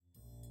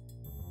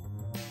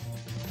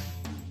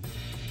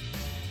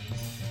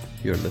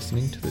You're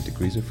listening to the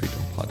Degrees of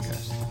Freedom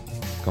podcast,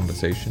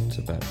 conversations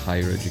about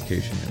higher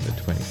education in the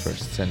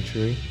 21st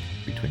century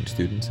between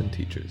students and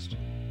teachers.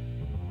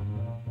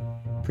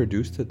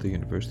 Produced at the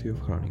University of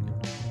Groningen.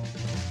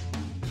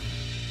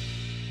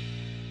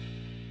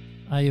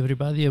 Hi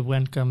everybody and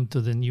welcome to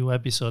the new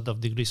episode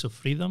of Degrees of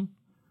Freedom.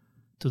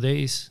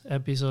 Today's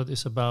episode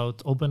is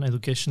about open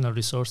educational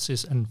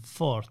resources and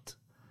FORT.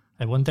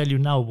 I won't tell you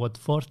now what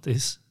FORT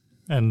is,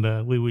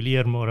 and we will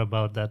hear more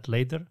about that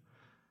later.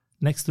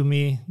 Next to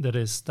me, there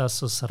is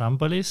Tassos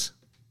Rampalis.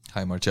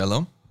 Hi,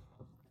 Marcello.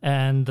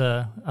 And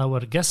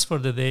our guests for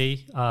the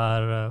day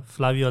are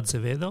Flavio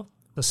Azevedo,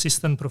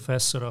 Assistant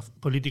Professor of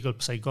Political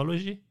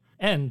Psychology,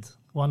 and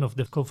one of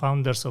the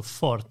co-founders of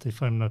FORT,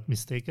 if I'm not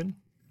mistaken.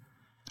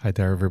 Hi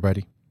there,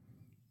 everybody.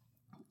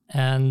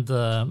 And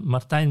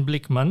Martijn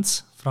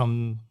Blikmans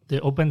from the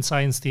Open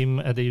Science team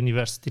at the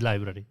University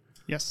Library.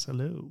 Yes,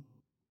 hello.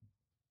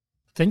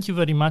 Thank you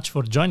very much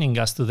for joining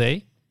us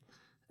today.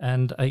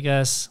 And I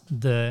guess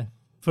the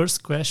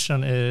first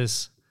question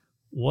is,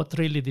 what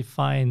really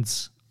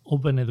defines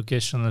open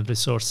educational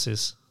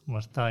resources,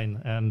 Martijn?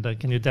 And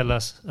can you tell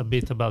us a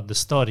bit about the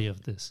story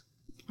of this?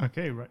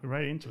 Okay,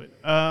 right into it.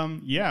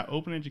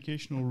 Open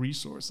educational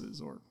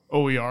resources, or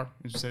OER,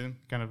 as you say,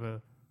 kind of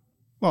a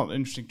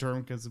interesting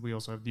term because we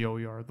also have the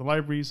OER at the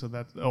library, so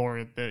that, or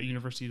at the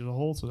university as a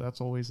whole, so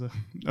that's always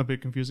a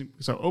bit confusing.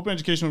 So open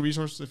educational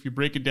resources, if you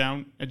break it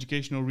down,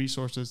 educational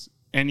resources,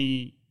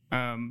 any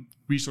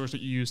resource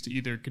that you use to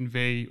either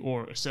convey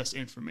or assess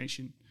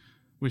information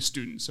with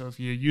students. So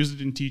if you use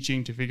it in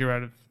teaching to figure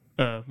out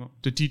if,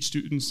 to teach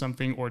students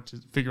something or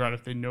to figure out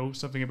if they know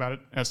something about it,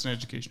 that's an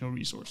educational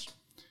resource.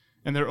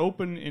 And they're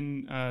open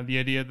in the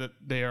idea that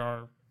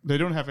they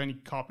don't have any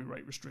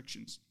copyright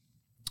restrictions.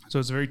 So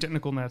it's very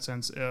technical in that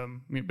sense.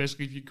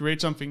 Basically, if you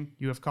create something,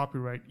 you have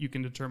copyright. You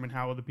can determine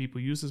how other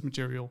people use this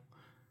material,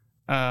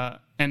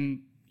 and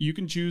you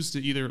can choose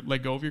to either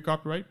let go of your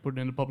copyright, put it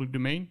in the public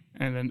domain,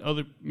 and then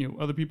other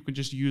people can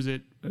just use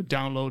it,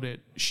 download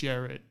it,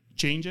 share it,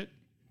 change it,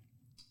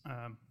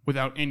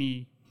 without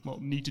any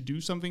need to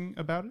do something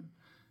about it.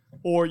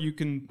 Or you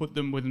can put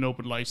them with an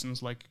open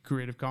license, like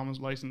Creative Commons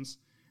license,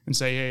 and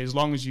say, hey, as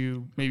long as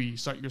you maybe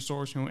cite your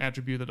source,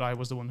 attribute that I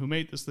was the one who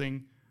made this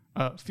thing.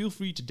 Feel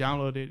free to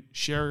download it,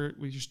 share it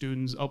with your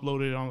students, upload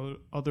it on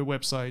other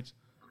websites,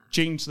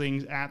 change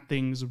things, add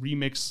things,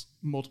 remix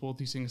multiple of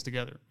these things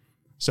together.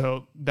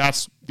 So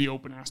that's the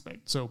open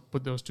aspect. So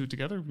put those two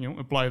together,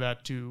 apply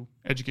that to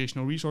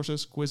educational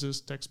resources, quizzes,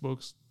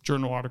 textbooks,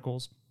 journal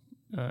articles,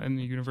 in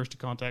the university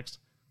context,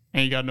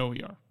 and you got an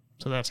OER.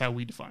 So that's how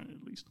we define it,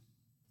 at least.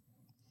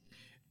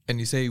 And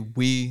you say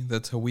we,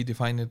 that's how we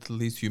define it, at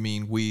least you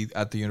mean we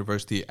at the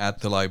university,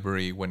 at the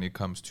library, when it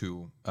comes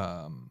to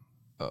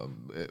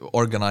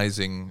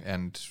organizing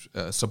and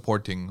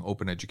supporting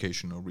open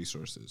educational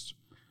resources.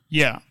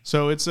 Yeah,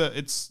 so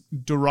it's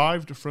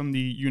derived from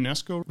the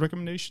UNESCO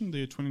recommendation,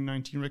 the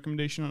 2019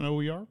 recommendation on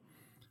OER.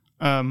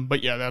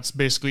 But yeah, that's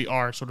basically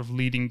our sort of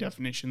leading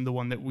definition, the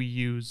one that we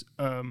use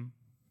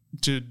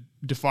to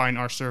define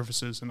our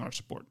services and our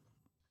support.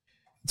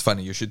 It's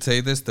funny, you should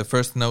say this. The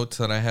first notes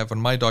that I have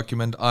on my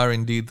document are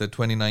indeed the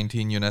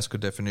 2019 UNESCO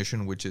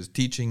definition, which is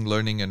teaching,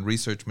 learning, and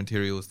research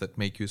materials that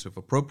make use of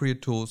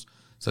appropriate tools,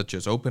 such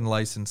as open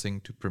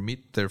licensing, to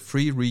permit their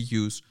free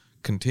reuse,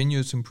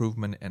 continuous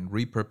improvement, and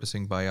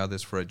repurposing by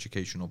others for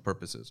educational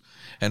purposes.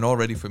 And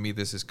already for me,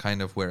 this is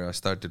kind of where I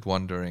started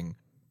wondering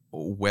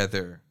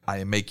whether I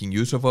am making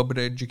use of open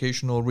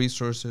educational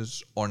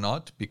resources or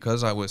not,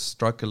 because I was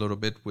struck a little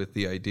bit with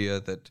the idea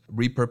that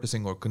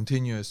repurposing or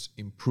continuous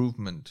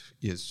improvement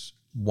is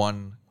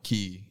one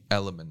key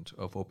element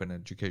of open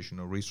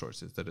educational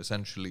resources, that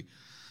essentially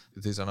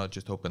these are not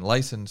just open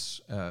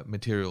license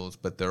materials,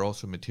 but they're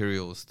also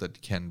materials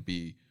that can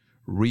be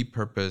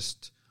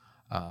repurposed,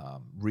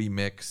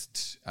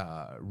 remixed,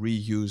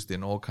 reused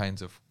in all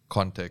kinds of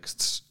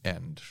contexts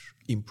and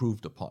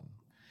improved upon.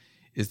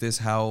 Is this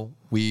how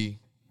we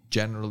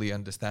generally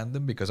understand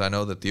them? Because I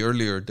know that the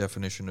earlier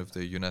definition of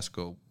the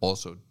UNESCO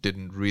also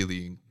didn't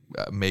really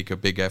make a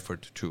big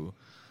effort to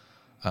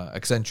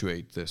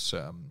accentuate this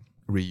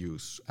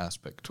reuse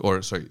aspect,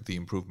 the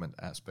improvement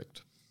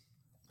aspect.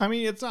 I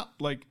mean, it's not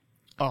like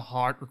a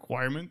hard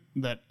requirement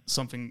that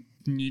something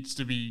needs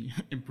to be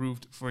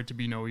improved for it to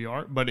be an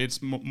OER, but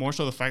it's more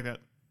so the fact that,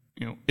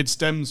 it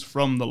stems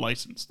from the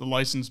license. The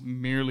license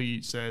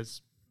merely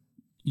says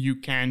you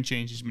can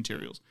change these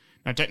materials.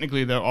 Now,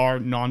 technically, there are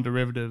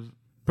non-derivative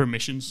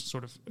permissions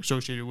sort of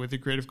associated with the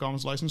Creative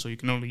Commons license, so you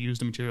can only use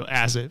the material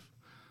as if,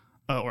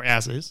 or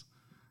as is.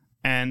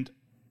 And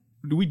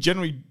we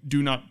generally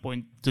do not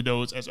point to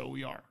those as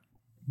OER.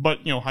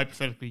 But,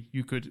 hypothetically,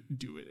 you could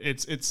do it.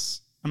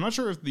 It's I'm not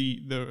sure if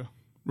the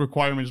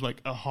requirement is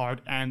like a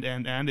hard and.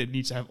 It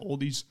needs to have all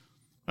these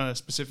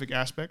specific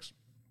aspects.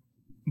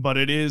 But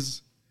it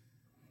is,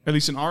 at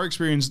least in our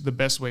experience, the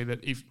best way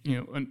that if,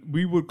 and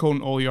we would call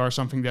an OER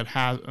something that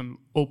has an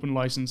open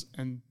license,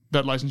 and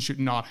that license should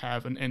not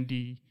have an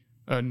ND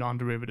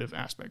non-derivative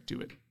aspect to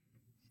it.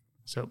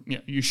 So,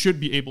 you should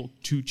be able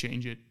to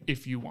change it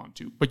if you want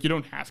to, but you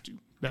don't have to.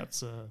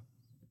 That's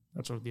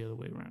that's sort of the other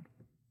way around.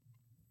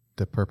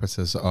 The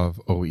purposes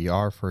of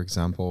OER, for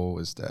example,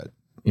 is that,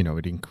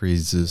 it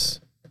increases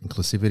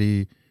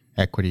inclusivity,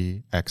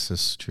 equity,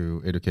 access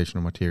to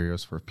educational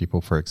materials for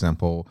people, for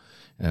example,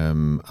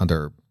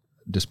 under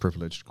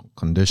disprivileged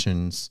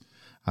conditions.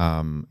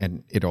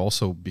 And it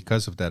also,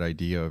 because of that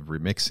idea of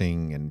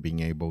remixing and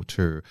being able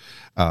to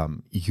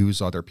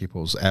use other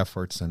people's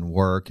efforts and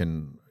work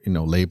and,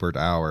 labored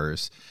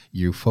hours,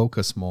 you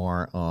focus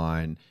more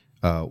on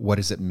what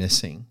is it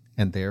missing.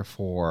 And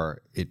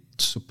therefore,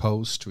 it's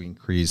supposed to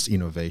increase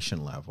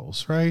innovation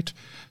levels, right?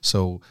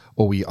 So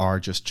OER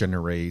just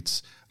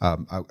generates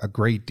a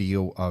great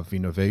deal of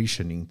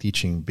innovation in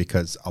teaching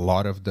because a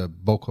lot of the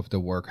bulk of the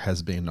work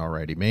has been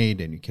already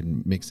made, and you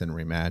can mix and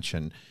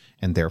rematch,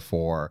 and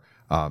therefore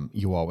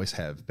you always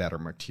have better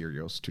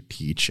materials to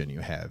teach, and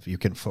you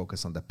can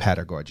focus on the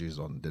pedagogies,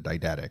 on the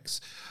didactics,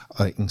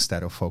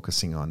 instead of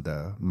focusing on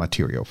the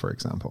material, for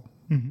example.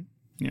 Mm-hmm.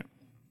 Yeah.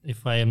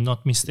 If I am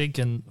not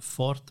mistaken,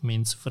 FORT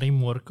means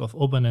Framework of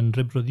Open and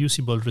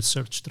Reproducible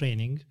Research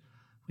Training,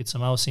 which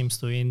somehow seems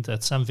to hint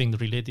at something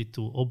related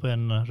to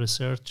open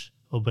research,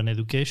 open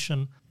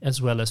education,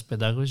 as well as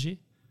pedagogy.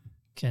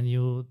 Can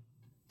you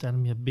tell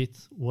me a bit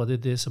what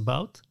it is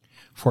about?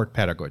 FORT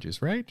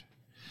Pedagogies, right?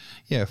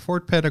 Yeah,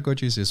 FORT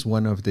Pedagogies is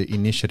one of the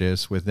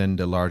initiatives within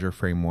the larger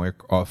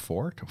framework of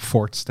FORT.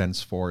 FORT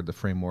stands for the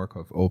Framework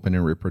of Open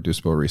and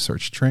Reproducible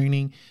Research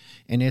Training,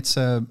 and it's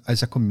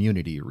as a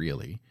community,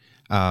 really.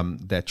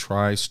 That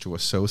tries to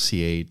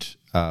associate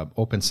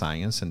open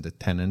science and the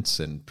tenets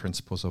and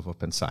principles of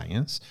open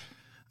science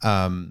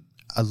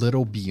a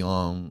little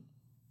beyond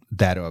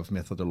that of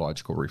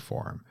methodological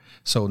reform.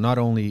 So not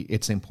only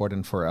it's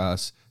important for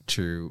us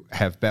to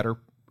have better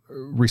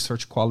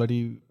research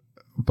quality,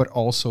 but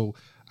also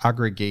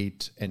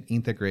aggregate and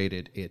integrate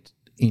it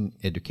in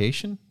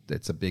education.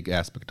 That's a big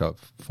aspect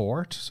of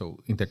FORT, so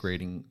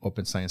integrating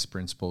open science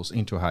principles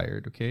into higher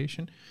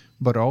education,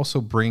 but also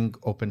bring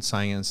open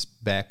science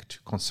back to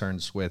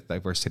concerns with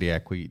diversity,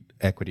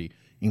 equity,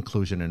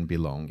 inclusion, and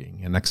belonging,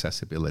 and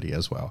accessibility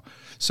as well.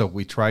 So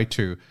we try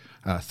to,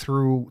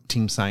 through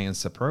team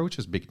science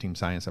approaches, big team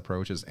science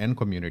approaches, and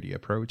community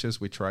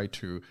approaches, we try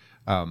to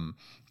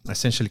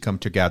essentially come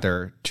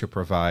together to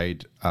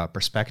provide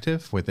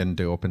perspective within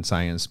the open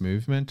science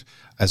movement,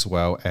 as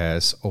well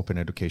as open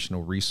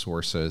educational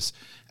resources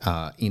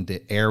in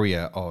the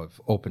area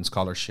of open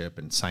scholarship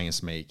and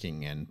science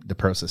making and the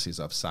processes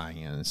of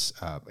science,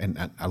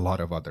 and a lot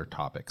of other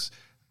topics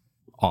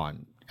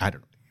on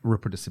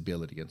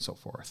reproducibility and so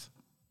forth.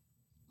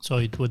 So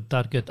it would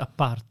target a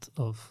part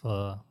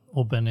of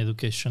open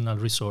educational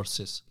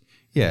resources.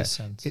 Yeah,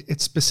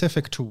 it's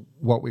specific to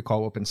what we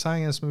call open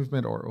science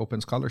movement or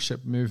open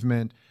scholarship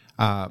movement,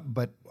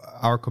 but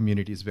our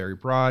community is very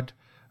broad,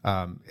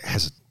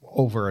 has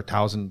over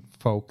 1,000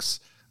 folks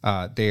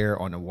there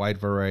on a wide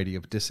variety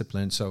of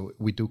disciplines, so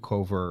we do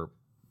cover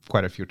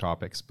quite a few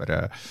topics.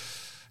 But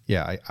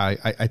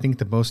I think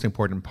the most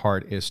important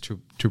part is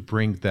to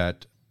bring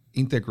that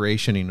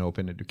integration in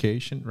open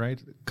education, right?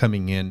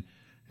 Coming in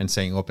and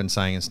saying open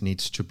science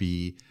needs to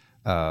be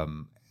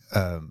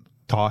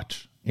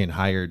taught in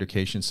higher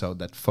education so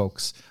that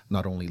folks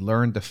not only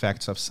learn the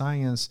facts of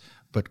science,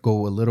 but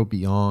go a little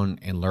beyond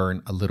and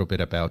learn a little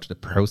bit about the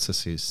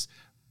processes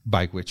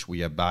by which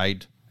we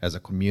abide as a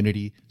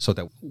community so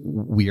that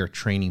we are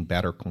training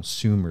better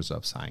consumers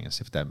of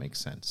science, if that makes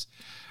sense.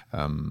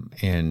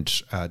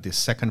 And the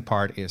second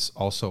part is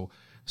also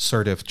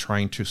sort of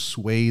trying to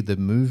sway the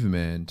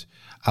movement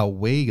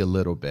away a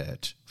little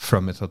bit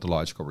from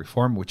methodological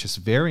reform, which is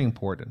very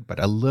important, but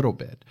a little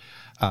bit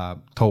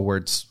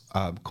towards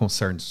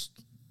concerns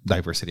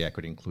diversity,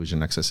 equity,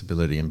 inclusion,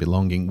 accessibility, and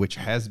belonging, which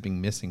has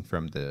been missing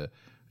from the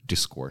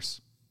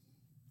discourse.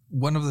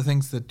 One of the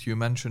things that you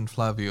mentioned,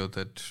 Flavio,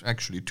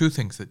 two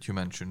things that you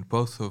mentioned,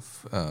 both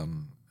of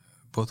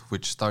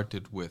which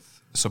started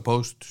with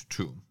supposed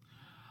to.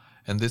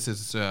 And this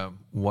is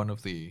one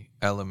of the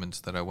elements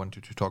that I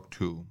wanted to talk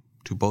to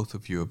both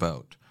of you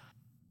about.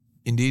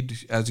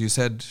 Indeed, as you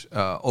said,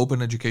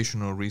 open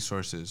educational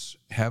resources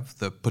have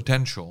the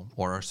potential,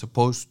 or are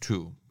supposed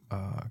to,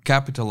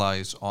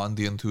 capitalize on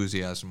the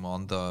enthusiasm,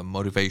 on the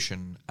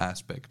motivation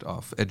aspect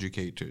of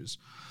educators,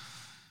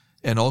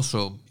 and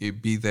also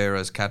be there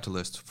as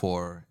catalysts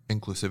for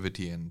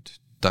inclusivity and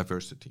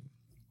diversity.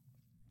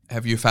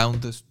 Have you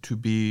found this to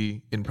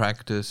be, in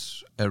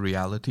practice, a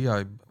reality?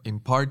 I'm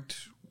in part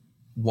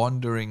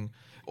wondering,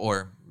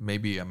 or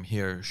maybe I'm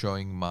here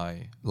showing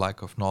my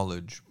lack of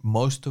knowledge.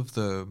 Most of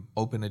the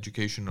open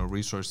educational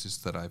resources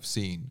that I've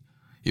seen,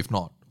 if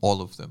not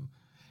all of them,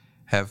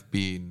 have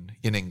been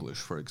in English,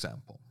 for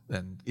example.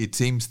 And it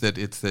seems that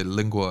it's the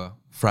lingua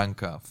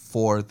franca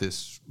for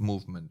this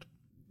movement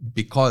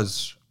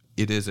because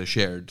it is a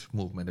shared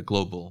movement, a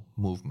global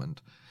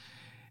movement.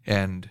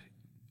 And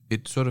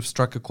it sort of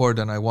struck a chord,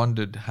 and I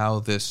wondered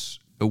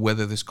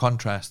whether this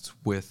contrasts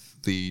with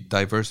the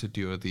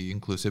diversity or the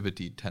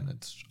inclusivity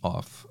tenets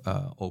of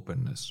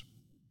openness.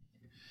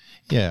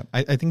 Yeah,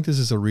 I think this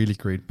is a really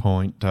great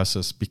point,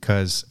 Tassos,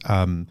 because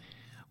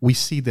we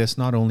see this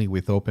not only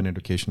with open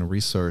educational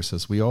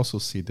resources, we also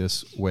see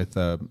this with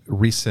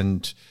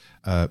recent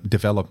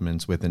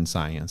developments within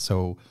science.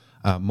 So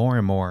more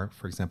and more,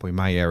 for example, in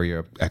my area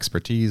of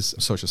expertise,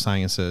 social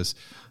sciences,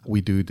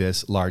 we do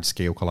this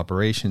large-scale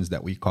collaborations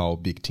that we call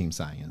big team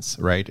science,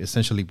 right?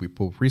 Essentially, we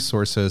pull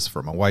resources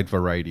from a wide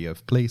variety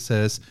of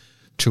places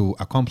to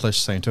accomplish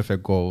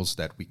scientific goals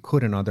that we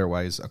couldn't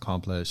otherwise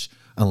accomplish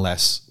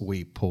unless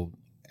we pulled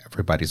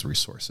everybody's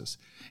resources.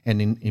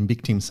 And in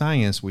big team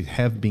science, we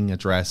have been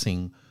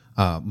addressing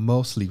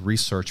mostly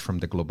research from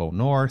the global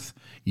north,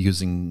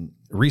 using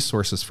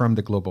resources from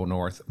the global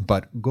north,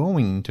 but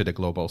going to the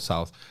global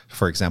south,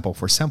 for example,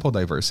 for sample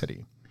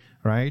diversity,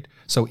 right?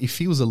 So it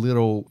feels a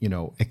little,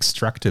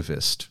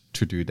 extractivist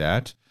to do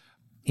that.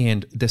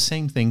 And the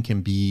same thing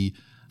can be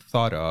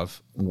thought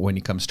of when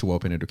it comes to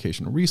open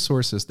educational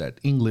resources, that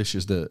English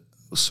is the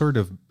sort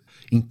of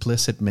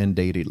implicit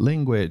mandated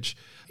language.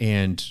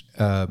 And,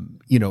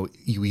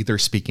 you either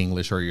speak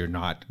English or you're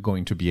not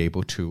going to be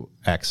able to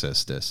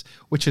access this,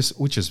 which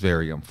is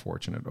very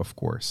unfortunate, of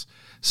course.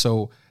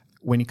 So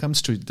when it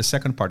comes to the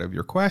second part of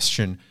your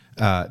question,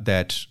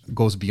 that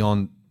goes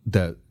beyond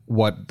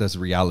what does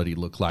reality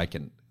look like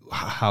and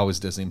how is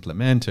this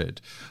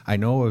implemented, I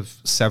know of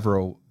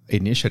several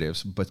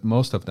initiatives, but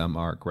most of them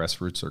are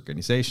grassroots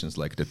organizations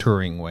like the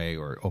Turing Way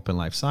or Open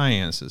Life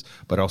Sciences,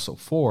 but also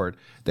Ford,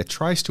 that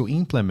tries to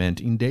implement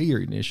in their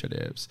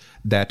initiatives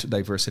that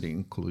diversity,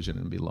 inclusion,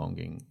 and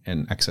belonging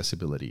and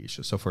accessibility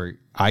issues. So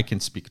I can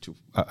speak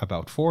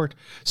about Ford.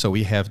 So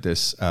we have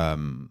this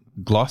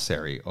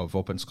glossary of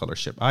open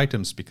scholarship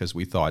items because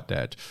we thought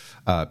that,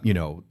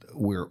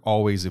 we're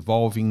always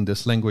evolving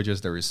these languages.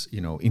 There is,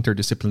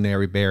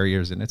 interdisciplinary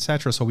barriers and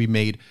etc. So we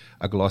made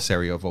a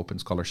glossary of open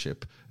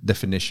scholarship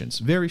definitions,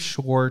 very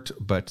short,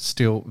 but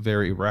still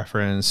very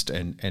referenced.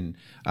 And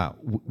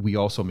we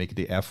also make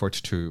the effort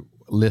to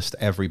list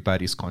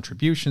everybody's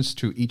contributions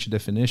to each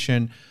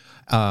definition.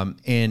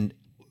 And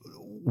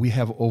we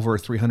have over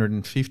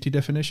 350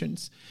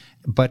 definitions,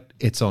 but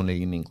it's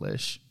only in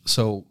English.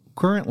 So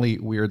currently,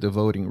 we are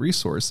devoting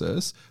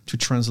resources to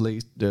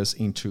translate this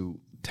into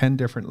 10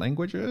 different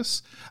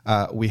languages.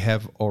 We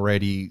have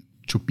already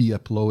to be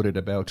uploaded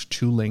about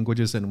 2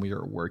 languages, and we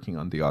are working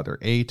on the other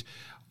 8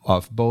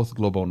 of both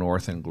Global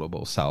North and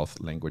Global South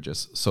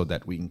languages so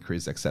that we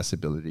increase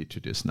accessibility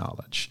to this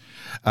knowledge.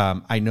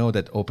 I know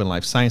that Open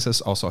Life Sciences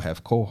also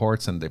have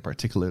cohorts, and they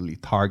particularly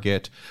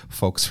target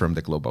folks from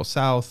the Global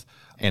South,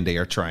 and they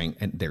are trying,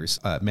 and there's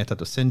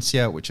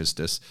Metadocencia, which is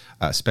this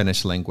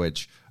Spanish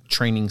language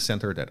training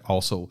center that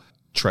also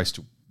tries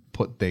to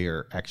put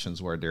their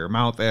actions where their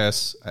mouth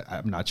is.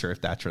 I'm not sure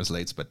if that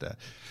translates, but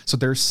so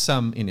there's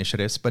some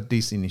initiatives, but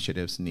these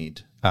initiatives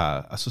need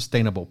a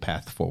sustainable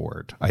path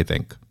forward, I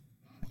think,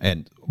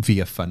 and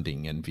via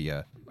funding and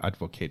via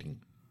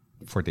advocating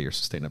for their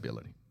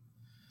sustainability.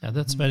 Yeah,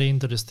 that's very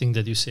interesting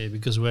that you say,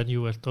 because when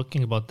you were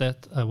talking about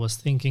that, I was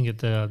thinking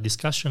at a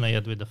discussion I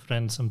had with a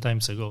friend some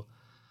times ago.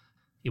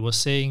 He was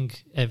saying,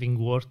 having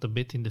worked a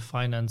bit in the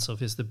finance of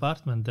his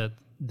department, that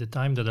the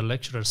time that a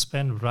lecturer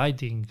spent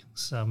writing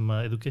some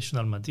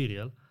educational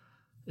material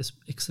is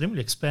extremely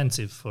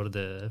expensive for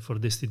the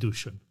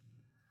institution.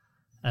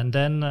 And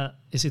then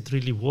is it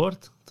really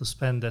worth to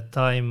spend that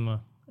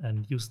time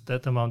and use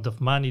that amount of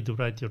money to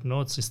write your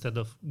notes instead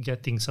of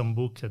getting some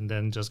book and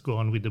then just go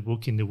on with the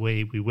book in the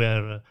way we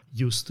were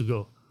used to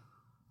go?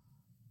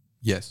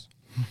 Yes.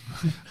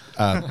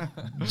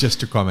 Just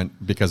to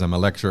comment, because I'm a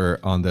lecturer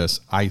on this,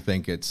 I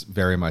think it's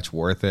very much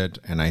worth it.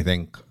 And I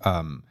think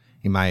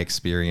in my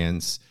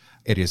experience,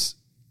 it is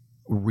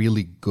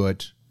really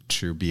good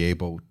to be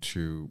able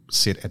to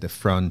sit at the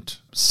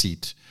front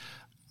seat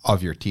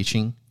of your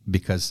teaching,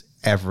 because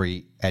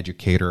every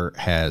educator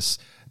has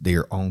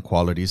their own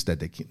qualities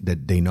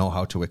that they know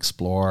how to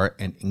explore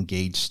and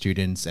engage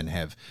students, and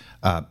have,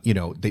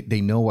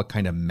 they know what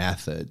kind of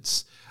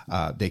methods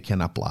they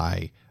can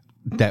apply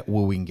that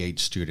will engage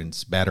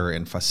students better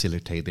and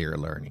facilitate their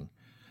learning.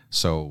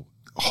 So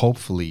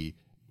hopefully,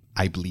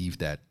 I believe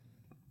that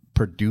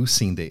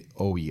producing the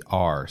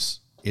OERs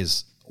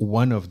is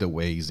one of the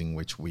ways in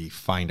which we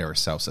find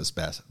ourselves as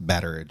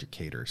better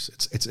educators.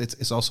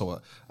 It's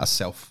also a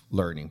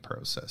self-learning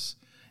process.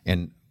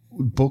 And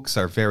books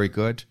are very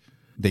good.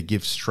 They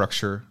give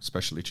structure,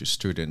 especially to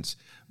students,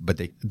 but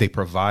they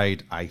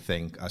provide, I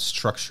think, a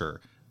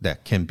structure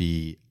that can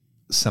be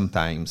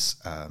sometimes,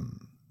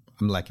 I'm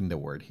lacking the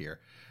word here,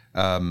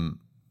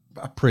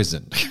 a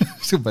prison,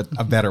 but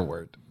a better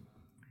word.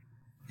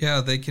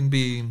 Yeah, they can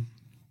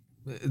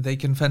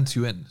fence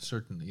you in,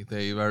 certainly.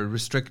 They are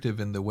restrictive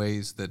in the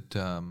ways that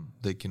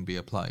they can be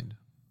applied.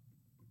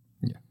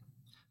 Yeah.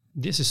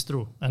 This is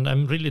true. And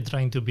I'm really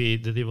trying to be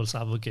the devil's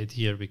advocate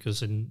here,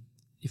 because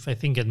if I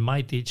think in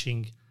my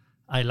teaching,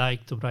 I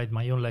like to write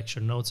my own lecture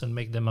notes and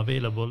make them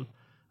available.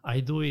 I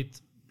do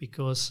it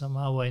because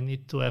somehow I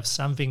need to have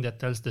something that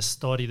tells the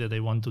story that I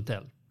want to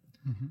tell.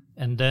 Mm-hmm.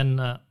 And then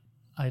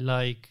I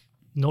like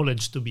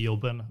knowledge to be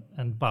open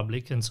and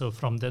public. And so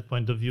from that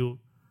point of view,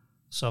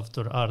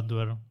 software,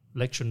 hardware,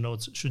 lecture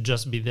notes should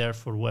just be there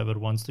for whoever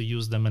wants to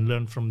use them and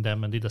learn from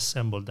them and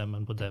disassemble them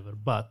and whatever.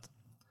 But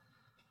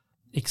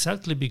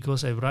exactly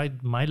because I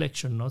write my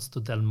lecture notes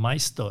to tell my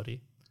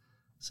story,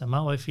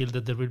 somehow I feel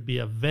that there will be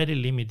a very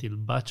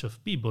limited batch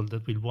of people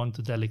that will want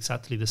to tell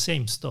exactly the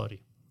same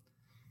story.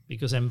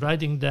 Because I'm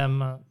writing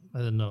them,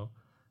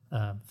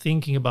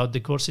 thinking about the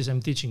courses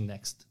I'm teaching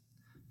next,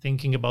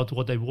 thinking about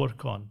what I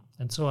work on.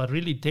 And so are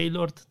really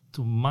tailored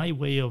to my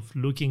way of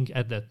looking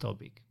at that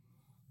topic.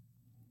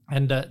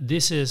 And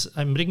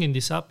I'm bringing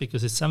this up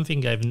because it's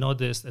something I've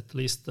noticed, at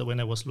least when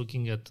I was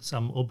looking at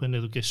some open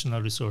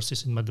educational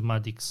resources in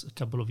mathematics a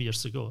couple of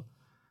years ago.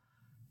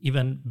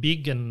 Even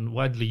big and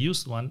widely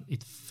used one,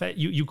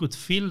 you could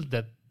feel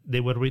that they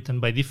were written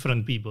by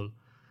different people.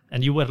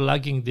 And you were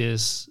lacking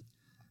this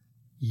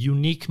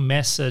unique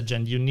message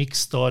and unique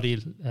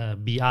story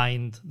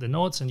behind the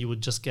notes, and you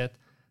would just get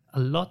a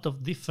lot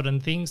of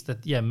different things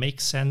that,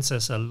 make sense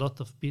as a lot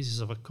of pieces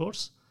of a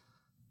course,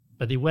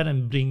 but they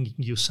weren't bringing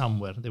you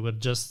somewhere. They were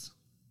just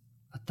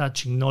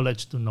attaching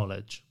knowledge to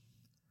knowledge.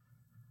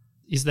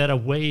 Is there a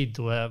way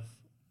to have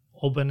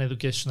open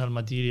educational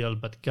material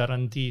but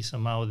guarantee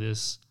somehow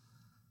this,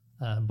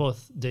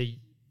 both the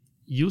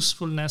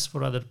usefulness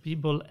for other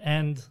people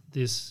and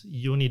this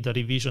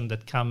unitary vision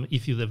that come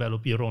if you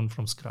develop your own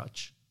from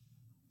scratch?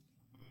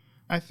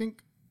 I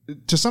think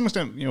to some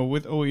extent,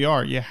 with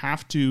OER, you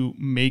have to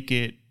make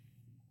it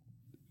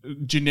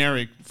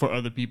generic for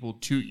other people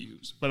to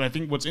use. But I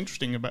think what's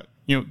interesting about,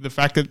 the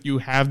fact that you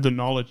have the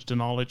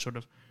knowledge sort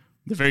of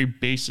the very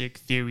basic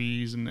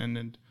theories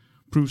and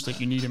proofs that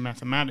you need in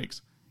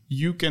mathematics,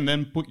 you can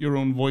then put your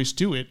own voice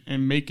to it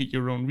and make it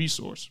your own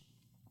resource.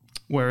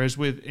 Whereas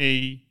with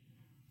a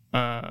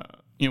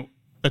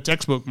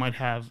textbook might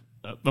have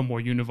a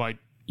more unified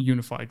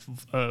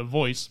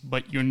voice,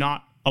 but you're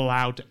not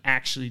allowed to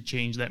actually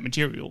change that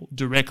material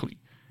directly.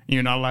 And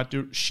you're not allowed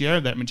to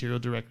share that material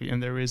directly.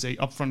 And there is a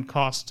upfront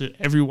cost to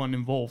everyone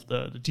involved,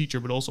 the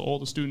teacher, but also all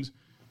the students,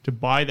 to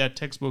buy that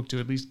textbook to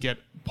at least get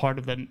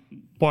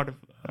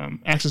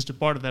access to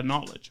part of that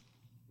knowledge.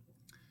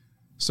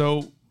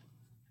 So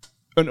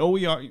an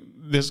OER,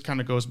 this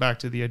kind of goes back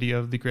to the idea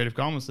of the Creative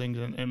Commons things,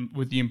 and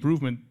with the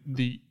improvement,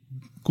 the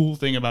cool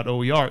thing about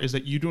OER is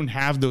that you don't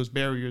have those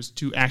barriers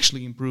to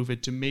actually improve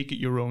it, to make it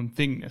your own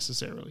thing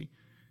necessarily.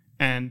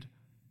 And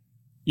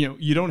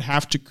you don't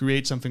have to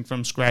create something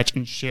from scratch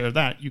and share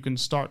that. You can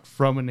start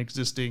from an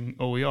existing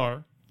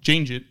OER,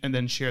 change it, and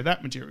then share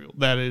that material.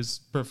 That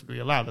is perfectly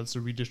allowed. That's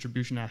the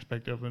redistribution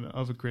aspect of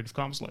a Creative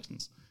Commons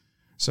license.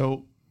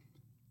 So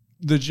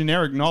the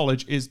generic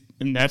knowledge is,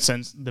 in that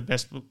sense, the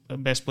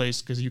best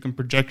place, because you can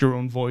project your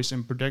own voice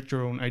and project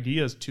your own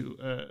ideas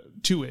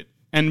to it,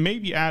 and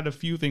maybe add a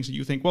few things that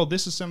you think, well,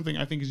 this is something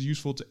I think is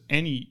useful to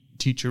any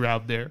teacher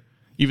out there,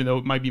 even though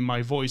it might be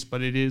my voice,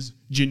 but it is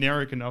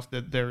generic enough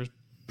that there's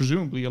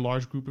presumably a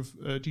large group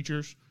of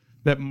teachers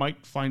that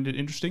might find it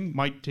interesting,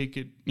 might take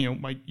it,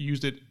 might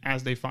use it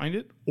as they find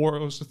it, or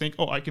also think,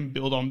 oh, I can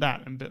build on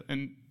that.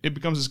 And it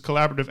becomes this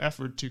collaborative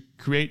effort to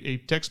create a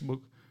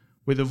textbook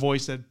with a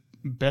voice that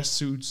best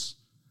suits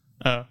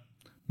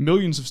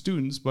millions of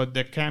students, but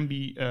that can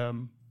be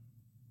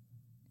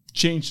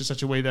changed in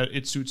such a way that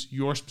it suits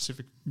your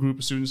specific group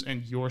of students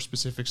and your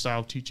specific style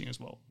of teaching as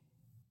well.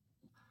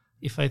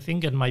 If I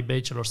think at my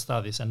bachelor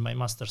studies and my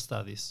master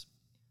studies,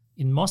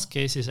 in most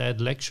cases I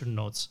had lecture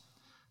notes,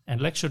 and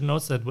lecture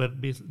notes that were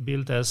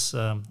built as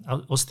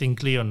Austin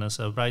Kleon, as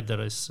a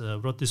writer,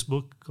 wrote this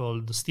book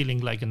called Stealing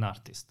Like an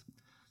Artist.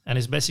 And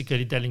it's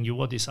basically telling you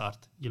what is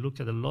art. You look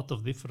at a lot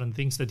of different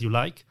things that you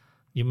like,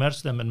 you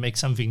merge them and make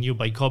something new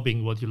by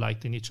copying what you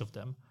liked in each of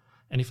them.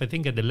 And if I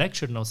think at the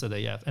lecture notes that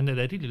I have and that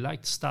I really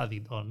liked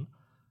studied on,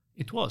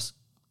 it was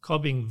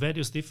copying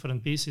various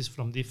different pieces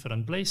from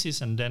different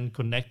places and then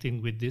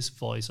connecting with this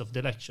voice of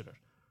the lecturer.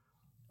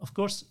 Of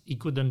course, he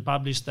couldn't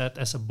publish that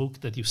as a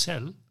book that you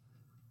sell,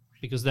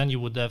 because then you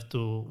would have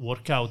to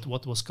work out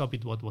what was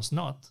copied, what was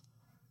not.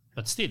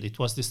 But still, it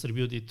was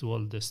distributed to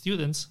all the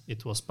students.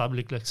 It was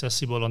publicly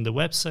accessible on the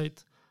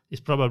website.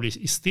 It probably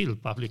is still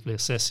publicly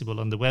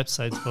accessible on the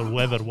website for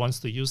whoever wants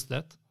to use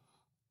that.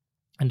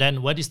 And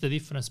then what is the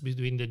difference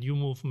between the new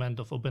movement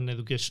of open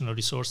educational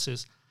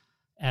resources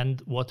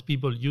and what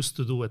people used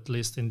to do, at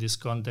least in this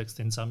context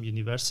in some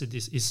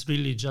universities, is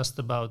really just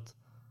about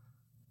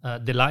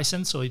the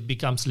license, so it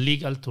becomes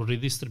legal to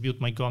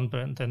redistribute my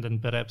content and then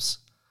perhaps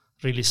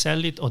really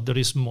sell it, or there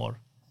is more?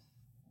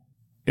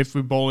 If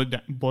we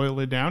boil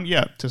it down,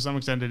 yeah, to some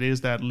extent it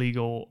is that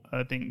legal.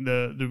 I think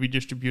the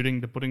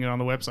redistributing, the putting it on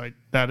the website,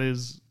 that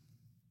is,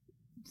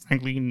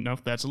 frankly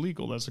enough, that's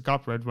illegal. That's a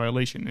copyright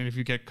violation. And if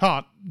you get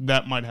caught,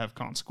 that might have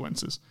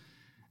consequences.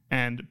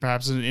 And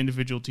perhaps as an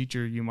individual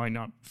teacher, you might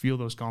not feel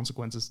those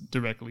consequences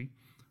directly.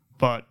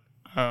 But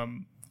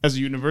as a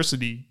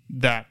university,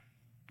 that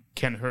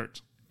can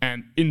hurt.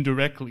 And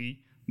indirectly,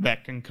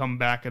 that can come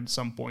back at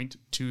some point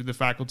to the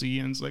faculty,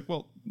 and it's like,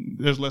 well,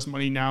 there's less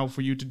money now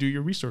for you to do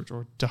your research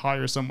or to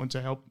hire someone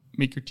to help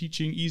make your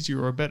teaching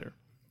easier or better.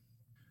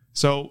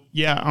 So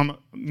yeah,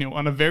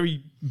 on a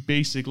very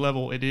basic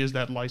level, it is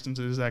that license,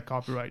 it is that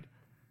copyright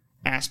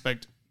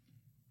aspect.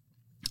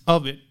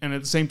 of it. And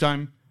at the same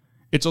time,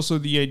 it's also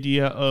the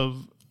idea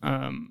of,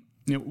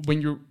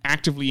 when you're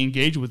actively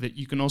engaged with it,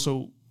 you can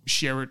also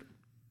share it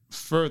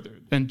further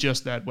than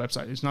just that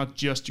website. It's not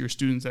just your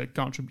students that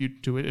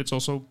contribute to it. It's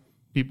also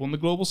people in the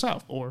global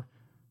south or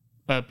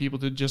people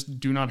that just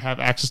do not have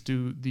access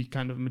to the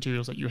kind of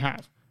materials that you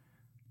have.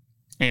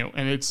 And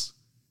it's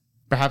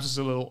perhaps it's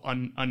a little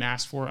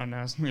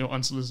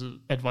unsolicited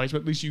advice,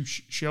 but at least you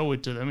show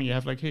it to them and you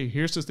have like, hey,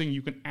 here's this thing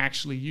you can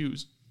actually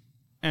use.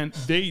 And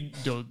they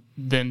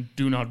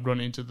do not run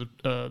into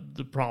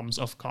the problems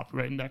of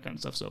copyright and that kind of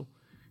stuff. So,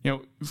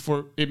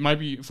 it might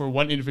be for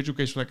one individual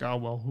case, like, oh,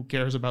 well, who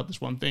cares about this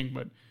one thing?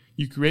 But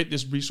you create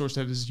this resource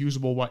that is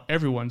usable by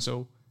everyone.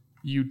 So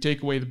you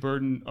take away the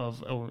burden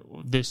of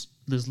this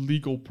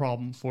legal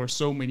problem for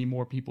so many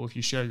more people if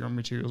you share your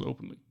materials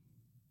openly.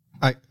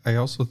 I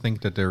also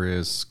think that there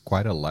is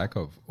quite a lack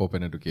of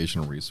open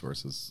educational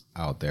resources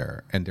out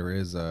there. And there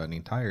is an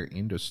entire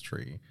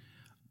industry,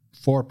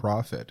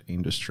 for-profit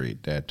industry,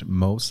 that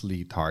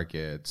mostly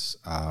targets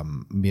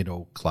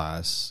middle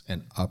class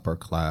and upper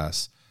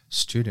class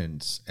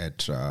students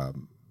at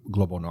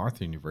global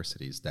north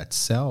universities that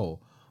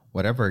sell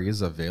whatever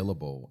is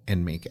available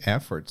and make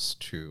efforts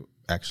to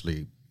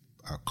actually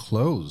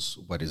close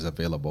what is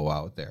available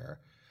out there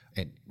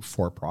and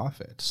for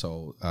profit.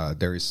 So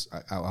there is,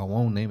 I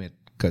won't name it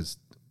because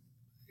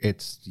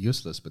it's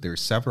useless, but there are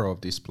several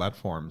of these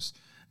platforms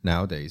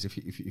nowadays.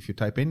 If you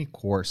type any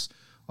course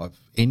of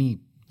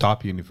any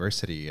top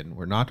university, and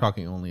we're not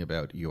talking only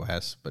about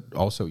US, but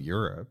also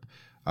Europe,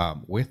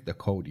 with the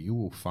code, you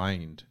will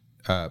find,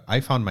 I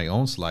found my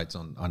own slides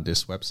on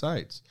these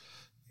websites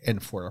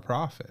and for a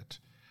profit.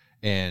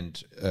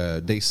 And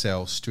they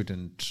sell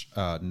student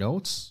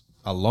notes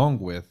along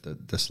with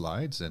the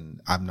slides.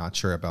 And I'm not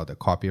sure about the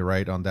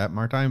copyright on that,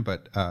 Martijn,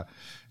 but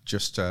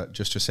just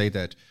to say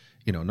that,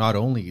 not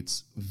only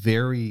it's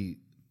very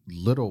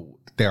little,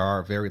 there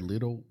are very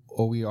little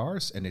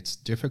OERs, and it's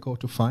difficult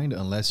to find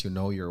unless you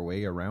know your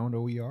way around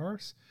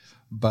OERs,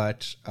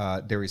 but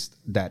there is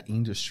that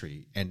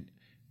industry. And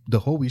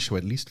the whole issue,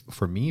 at least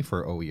for me,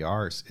 for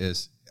OERs,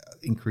 is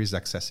increased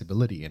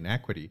accessibility and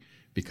equity,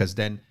 because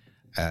then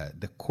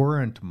the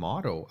current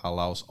model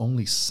allows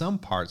only some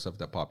parts of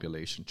the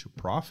population to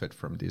profit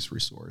from these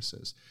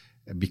resources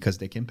because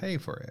they can pay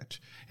for it.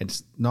 And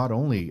it's not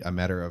only a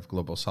matter of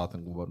global south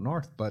and global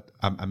north, but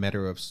a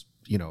matter of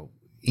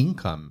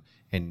income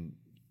and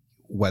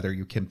whether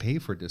you can pay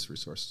for these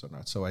resources or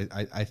not. So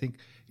I think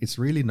it's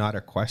really not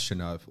a question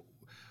of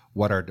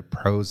what are the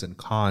pros and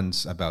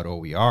cons about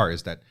OER,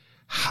 is that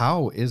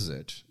how is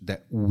it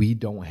that we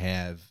don't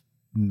have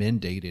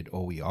mandated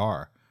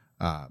OER?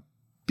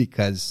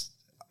 Because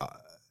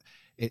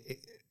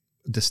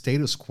the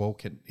status quo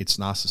it's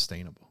not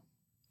sustainable.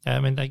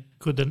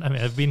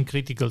 I've been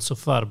critical so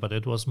far, but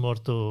it was more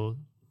to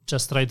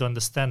just try to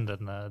understand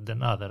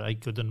than other. I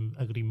couldn't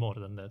agree more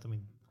than that.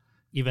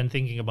 Even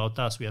thinking about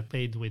us, we are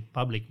paid with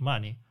public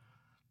money.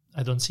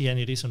 I don't see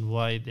any reason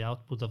why the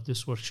output of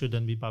this work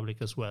shouldn't be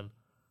public as well.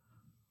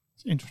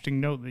 It's an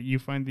interesting note that you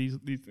find these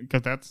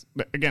because that's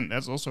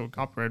also a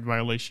copyright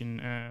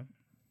violation.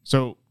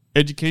 So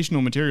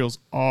educational materials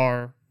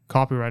are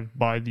copyrighted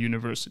by the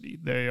university.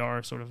 They are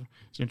it's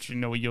interesting to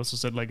know what you also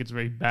said, like it's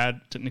very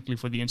bad technically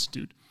for the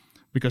institute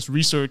because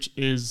research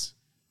is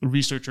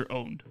researcher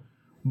owned,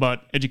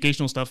 but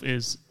educational stuff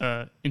is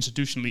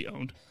institutionally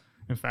owned,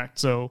 in fact.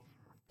 So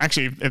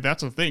actually, if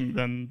that's a thing,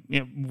 then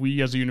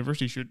we as a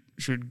university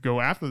should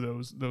go after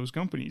those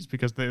companies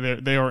because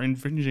they are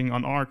infringing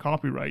on our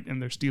copyright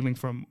and they're stealing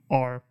from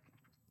our,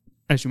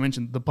 as you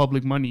mentioned, the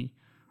public money.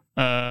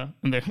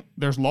 And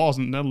there's laws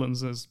in the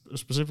Netherlands,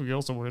 specifically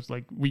also where it's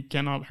like we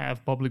cannot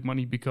have public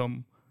money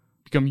become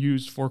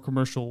used for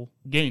commercial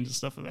gains and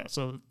stuff like that.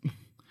 So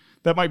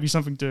that might be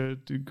something to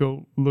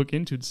go look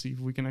into to see if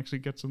we can actually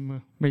get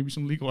some maybe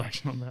some legal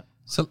action on that.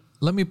 So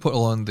let me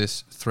pull on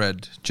this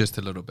thread just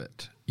a little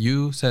bit.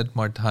 You said,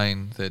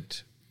 Martijn,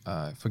 that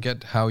I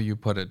forget how you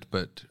put it,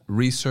 but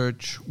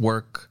research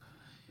work,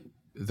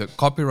 the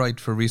copyright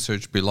for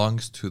research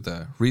belongs to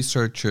the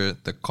researcher.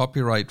 The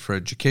copyright for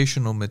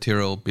educational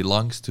material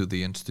belongs to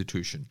the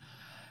institution.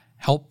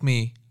 Help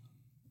me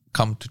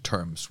come to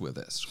terms with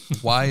this.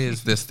 Why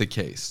is this the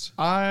case?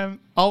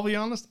 I'll be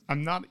honest,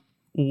 I'm not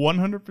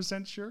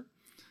 100% sure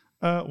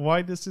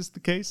why this is the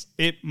case.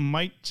 It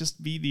might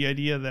just be the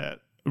idea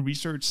that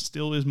research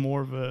still is more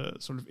of a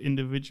sort of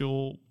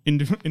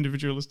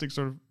individualistic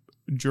sort of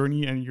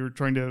journey, and you're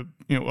trying to,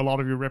 a lot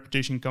of your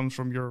reputation comes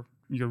from your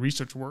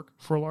research work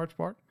for a large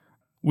part.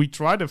 We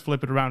try to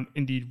flip it around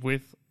indeed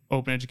with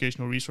open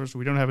educational resources.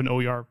 We don't have an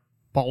OER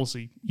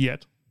policy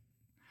yet.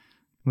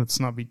 Let's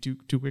not be too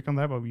quick on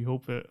that, but we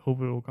hope it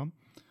will come.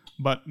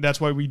 But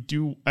that's why we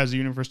do, as a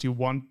university,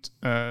 want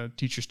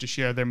teachers to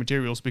share their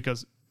materials,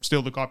 because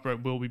still the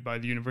copyright will be by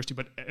the university,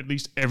 but at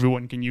least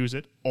everyone can use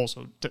it,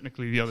 also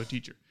technically the other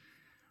teacher.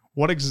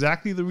 What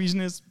exactly the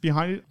reason is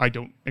behind it, I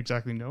don't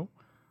exactly know.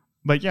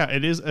 But yeah,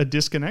 it is a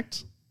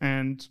disconnect,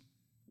 and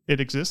it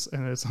exists,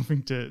 and it's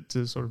something to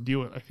sort of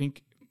deal with. I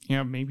think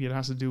yeah, maybe it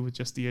has to do with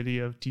just the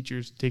idea of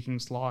teachers taking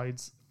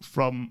slides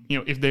from,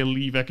 if they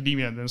leave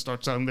academia and then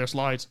start selling their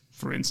slides,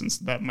 for instance,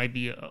 that might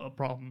be a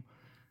problem,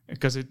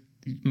 because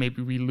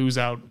maybe we lose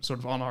out sort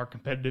of on our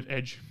competitive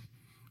edge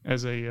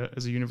as a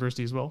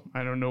university as well.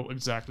 I don't know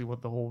exactly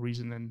what the whole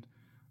reason then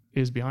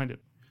is behind it.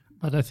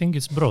 But I think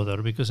it's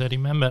broader, because I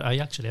remember I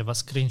actually have a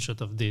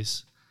screenshot of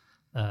this.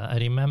 I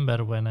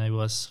remember when I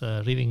was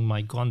reading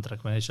my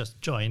contract when I just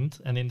joined,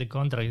 and in the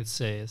contract it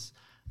says,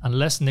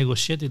 unless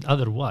negotiated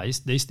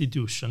otherwise, the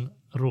institution,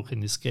 RUG in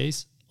this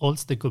case,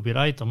 holds the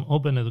copyright on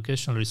open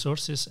educational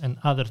resources and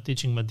other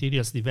teaching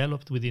materials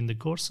developed within the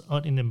course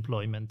or in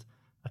employment,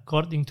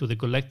 according to the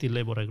collective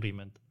labor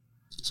agreement.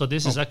 So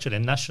this is actually a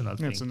national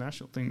thing. It's a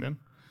national thing then.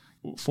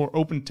 For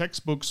open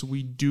textbooks,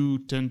 we do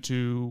tend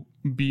to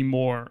be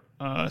more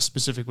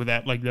specific with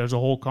that. Like there's a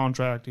whole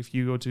contract. If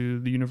you go to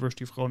the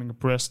University of Groningen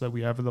Press that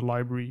we have at the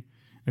library,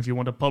 if you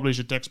want to publish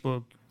a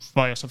textbook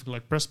via something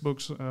like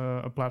Pressbooks,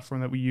 a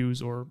platform that we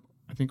use, or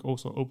I think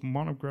also Open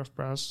Monograph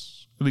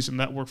Press, at least in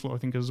that workflow, I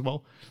think as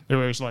well,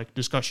 there is like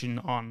discussion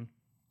on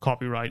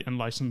copyright and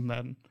license.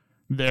 Then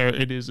there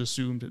it is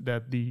assumed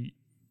that the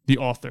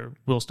author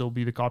will still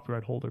be the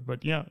copyright holder.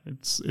 But yeah,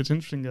 it's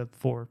interesting that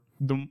for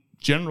the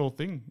general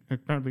thing,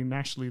 apparently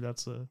nationally,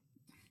 that's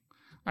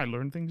I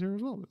learned things here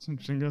as well. That's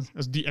interesting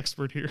as the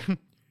expert here.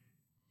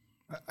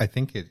 I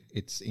think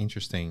it's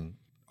interesting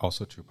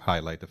also to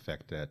highlight the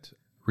fact that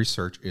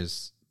research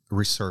is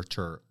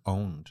researcher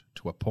owned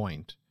to a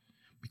point,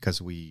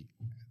 because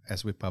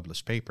as we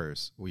publish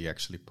papers, we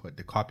actually put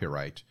the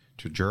copyright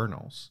to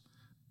journals,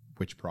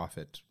 which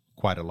profit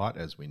quite a lot,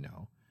 as we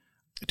know,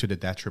 to the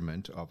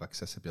detriment of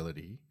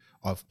accessibility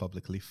of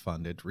publicly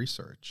funded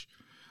research.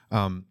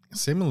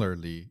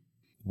 Similarly,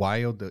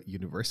 while the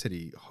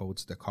university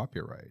holds the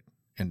copyright,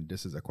 and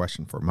this is a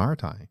question for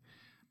Martijn,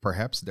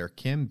 perhaps there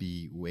can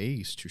be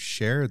ways to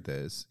share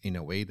this in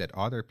a way that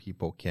other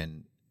people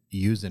can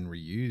use and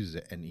reuse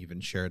and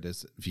even share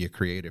this via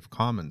Creative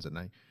Commons.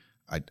 And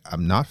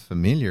I'm not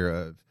familiar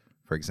of,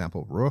 for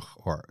example, RUG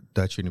or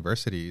Dutch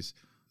universities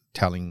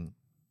telling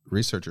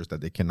researchers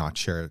that they cannot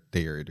share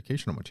their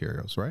educational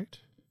materials, right?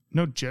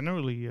 No,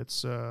 generally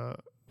it's,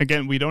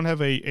 again, we don't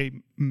have a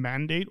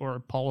mandate or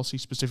a policy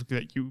specifically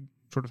that you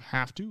sort of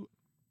have to.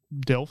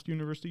 Delft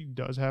University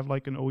does have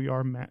like an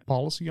OER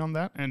policy on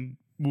that, and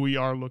we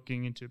are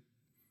looking into,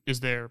 is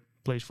there a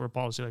place for a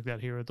policy like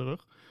that here at the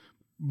RUG?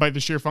 By the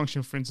sheer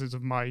function, for instance,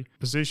 of my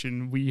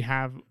position, we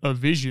have a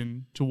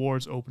vision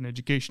towards open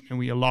education, and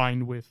we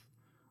align with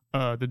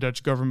the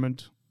Dutch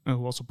government,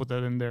 who also put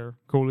that in their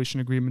coalition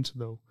agreement,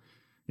 though,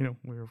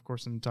 we're of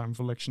course in time of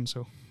election,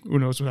 so who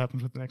knows what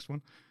happens with the next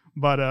one.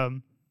 But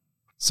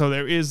so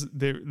there is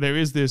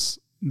this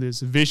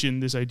vision,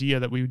 this idea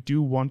that we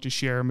do want to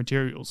share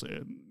materials.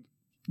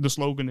 The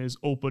slogan is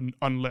open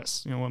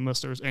unless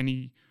there's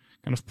any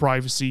kind of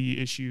privacy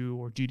issue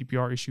or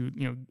GDPR issue,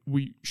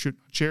 we should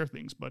share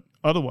things, but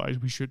otherwise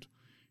we should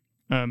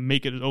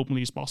make it as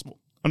openly as possible.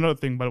 Another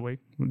thing, by the way,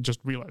 just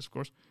realized, of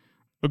course,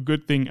 a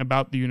good thing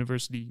about the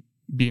university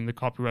being the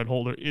copyright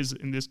holder is,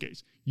 in this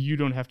case, you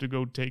don't have to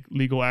go take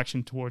legal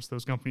action towards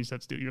those companies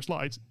that steal your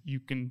slides. You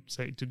can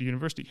say to the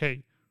university,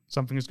 hey,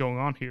 something is going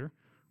on here.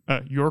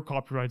 Your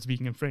copyright's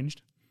being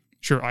infringed.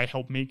 Sure, I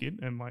helped make it,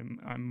 and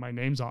my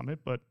name's on it,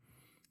 but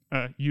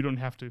you don't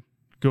have to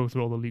go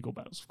through all the legal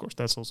battles. Of course,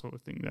 that's also a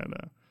thing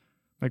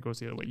that goes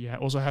the other way. You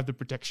also have the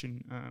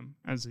protection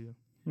as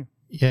a...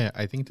 Yeah,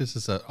 I think this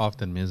is an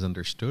often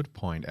misunderstood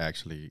point,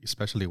 actually,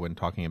 especially when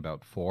talking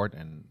about Ford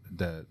and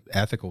the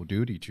ethical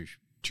duty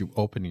to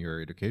open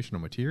your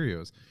educational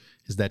materials,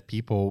 is that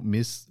people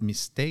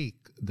mistake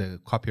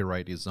the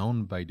copyright is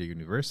owned by the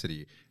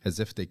university as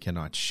if they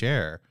cannot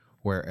share,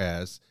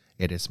 whereas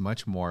it is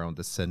much more on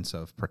the sense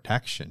of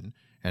protection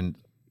and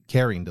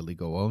carrying the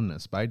legal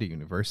onus by the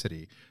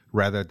university,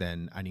 rather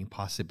than an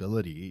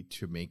impossibility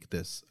to make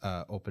this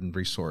open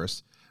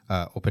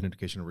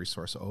educational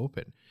resource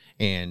open.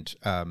 And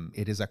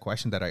it is a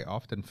question that I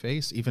often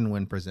face, even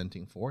when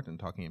presenting Ford and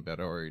talking about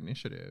our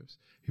initiatives.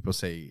 People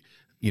say,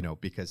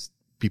 because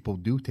people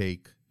do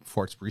take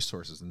Ford's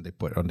resources and they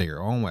put on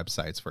their own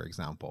websites, for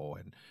example,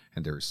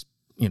 and there's,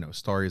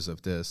 stories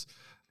of this,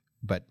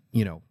 but,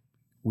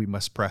 we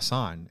must press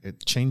on.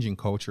 Changing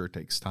culture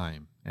takes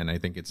time. And I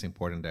think it's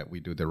important that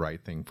we do the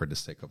right thing for the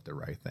sake of the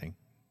right thing.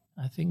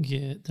 I think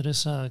there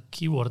is a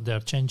keyword there,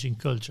 changing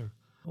culture.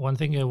 One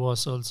thing I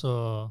was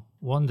also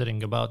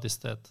wondering about is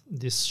that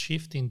this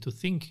shift into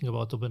thinking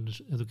about open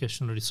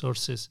educational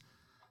resources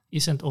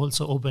isn't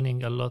also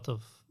opening a lot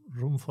of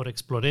room for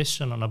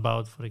exploration on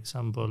about, for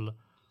example,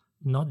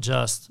 not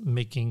just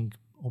making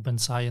open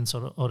science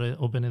or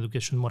open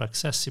education more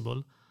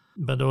accessible,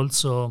 but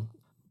also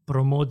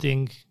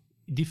promoting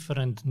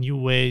different new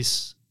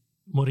ways,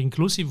 more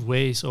inclusive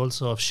ways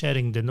also of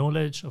sharing the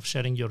knowledge, of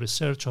sharing your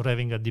research, or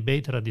having a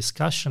debate or a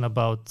discussion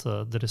about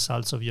the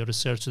results of your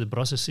research, the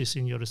processes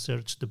in your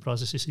research, the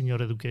processes in your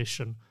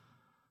education.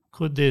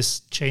 Could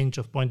this change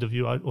of point of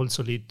view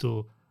also lead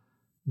to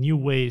new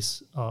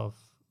ways of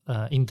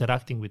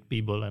interacting with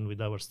people and with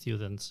our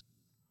students?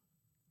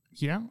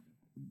 Yeah,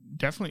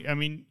 definitely. I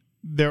mean,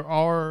 there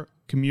are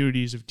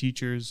communities of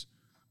teachers.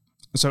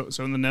 So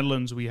in the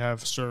Netherlands, we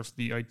have served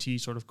the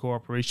IT sort of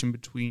cooperation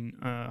between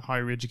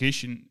higher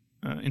education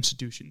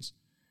institutions.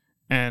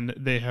 And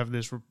they have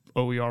this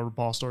OER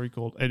repository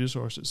called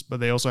EduSources. But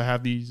they also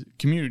have these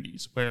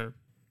communities where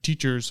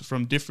teachers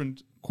from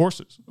different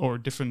courses or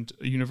different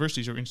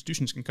universities or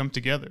institutions can come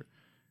together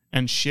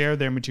and share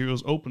their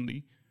materials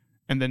openly.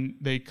 And then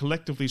they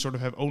collectively sort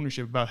of have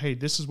ownership about, hey,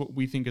 this is what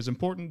we think is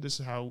important. This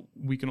is how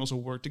we can also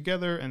work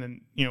together. And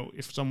then,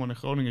 if someone in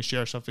Groningen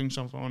shares something,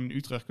 someone in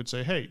Utrecht could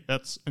say, hey,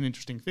 that's an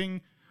interesting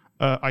thing.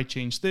 I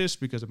changed this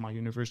because at my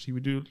university we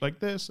do it like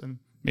this. And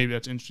maybe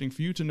that's interesting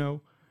for you to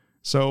know.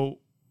 So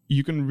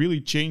you can really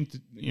change,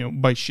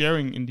 by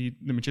sharing indeed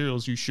the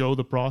materials, you show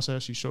the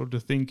process, you show the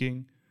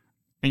thinking,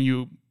 and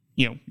you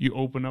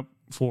open up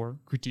for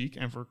critique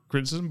and for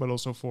criticism, but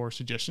also for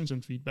suggestions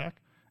and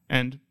feedback.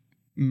 And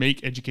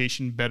make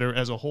education better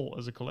as a whole,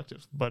 as a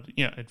collective. But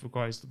yeah, it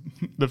requires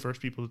the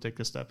first people to take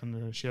the step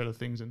and share the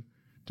things and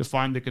to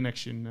find the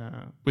connection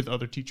with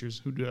other teachers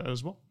who do that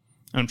as well.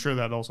 And I'm sure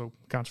that also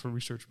counts for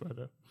research.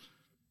 But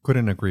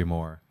couldn't agree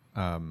more.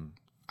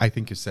 I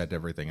think you said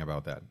everything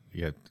about that.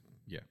 Yeah.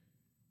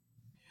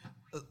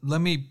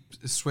 Let me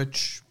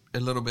switch a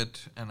little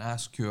bit and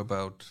ask you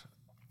about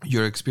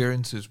your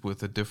experiences with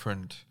the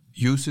different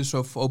uses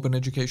of open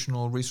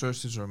educational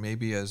resources, or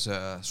maybe as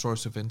a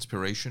source of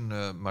inspiration.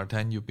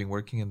 Martijn, you've been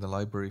working in the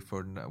library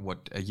for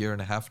a year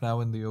and a half now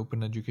in the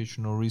open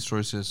educational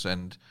resources,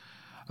 and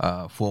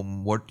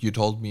from what you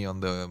told me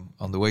on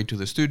the way to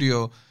the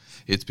studio,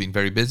 it's been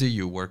very busy.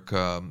 You work.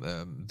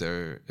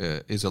 There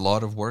is a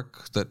lot of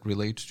work that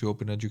relates to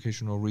open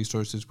educational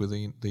resources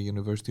within the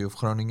University of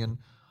Groningen.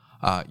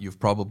 You've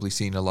probably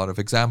seen a lot of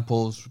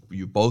examples.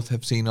 You both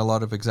have seen a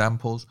lot of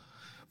examples.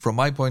 From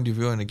my point of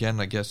view, and again,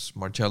 I guess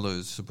Marcello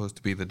is supposed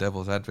to be the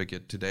devil's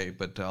advocate today,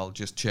 but I'll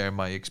just share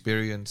my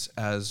experience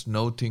as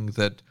noting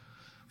that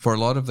for a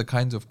lot of the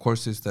kinds of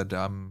courses that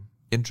I'm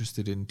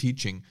interested in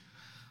teaching,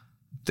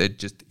 there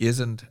just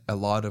isn't a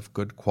lot of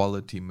good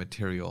quality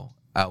material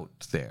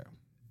out there.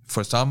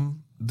 For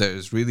some,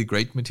 there's really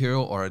great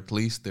material, or at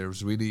least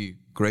there's really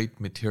great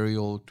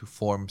material to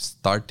form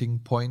starting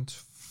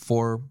points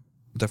for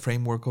the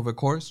framework of a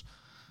course.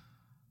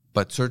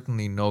 But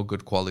certainly no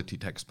good quality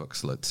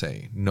textbooks, let's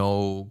say.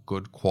 No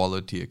good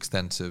quality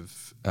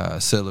extensive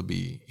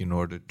syllabi in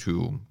order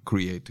to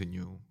create a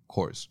new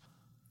course.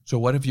 So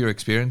what have your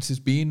experiences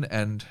been,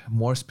 and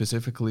more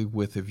specifically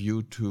with a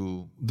view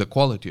to the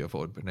quality of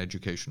open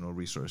educational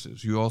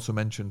resources? You also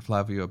mentioned,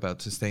 Flavio, about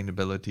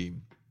sustainability,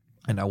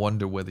 and I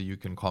wonder whether you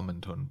can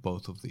comment on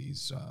both of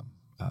these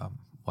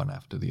one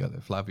after the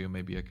other. Flavio,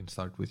 maybe I can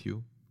start with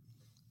you.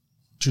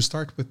 To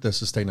start with the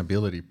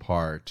sustainability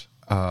part,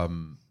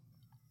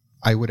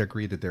 I would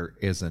agree that there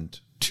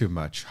isn't too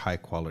much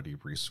high-quality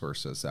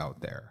resources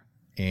out there.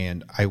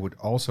 And I would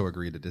also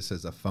agree that this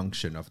is a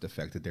function of the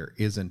fact that there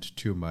isn't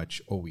too much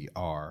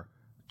OER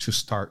to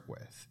start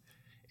with.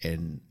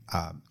 And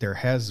there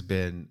has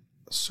been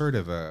sort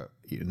of a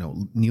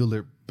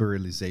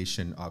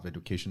neoliberalization of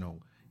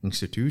educational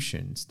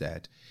institutions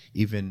that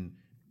even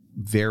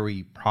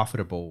very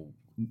profitable,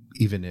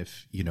 even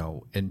if,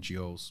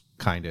 NGOs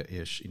kind of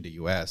ish in the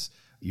US,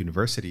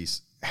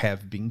 universities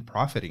have been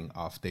profiting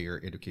off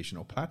their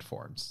educational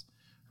platforms,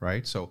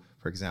 right? So,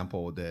 for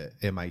example, the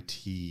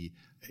MIT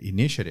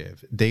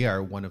initiative, they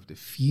are one of the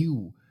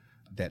few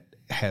that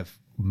have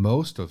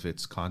most of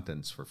its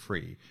contents for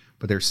free.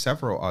 But there's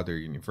several other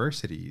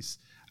universities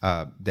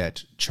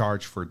that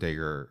charge for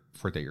their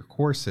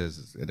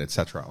courses, and et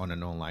cetera, on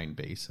an online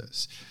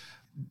basis.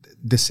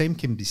 The same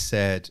can be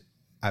said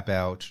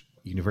about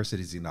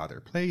universities in other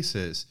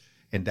places,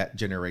 and that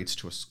generates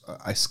to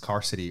a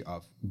scarcity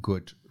of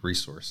good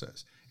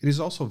resources. It is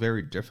also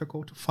very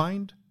difficult to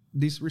find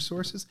these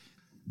resources.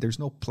 There's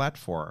no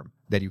platform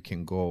that you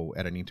can go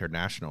at an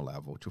international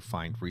level to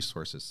find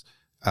resources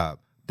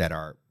that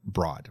are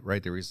broad,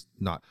 right? There is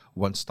not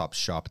one-stop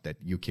shop that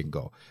you can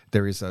go.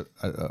 There is a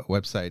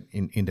website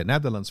in the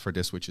Netherlands for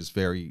this, which is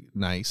very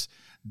nice.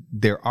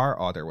 There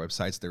are other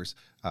websites. There's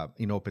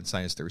in Open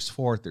Science, there's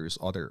FORT, there's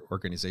other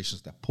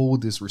organizations that pull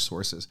these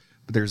resources,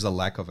 but there's a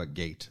lack of a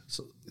gate.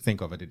 So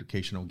think of an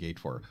educational gate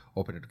for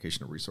open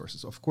educational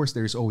resources. Of course,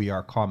 there's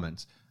OER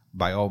Commons,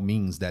 by all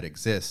means, that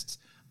exists,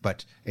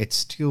 but it's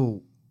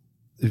still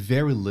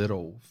very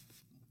little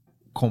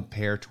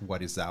compared to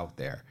what is out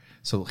there.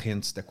 So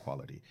hence the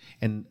quality.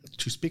 And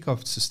to speak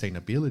of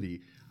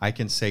sustainability, I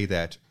can say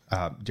that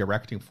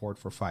directing FORT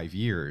for 5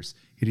 years,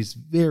 it is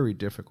very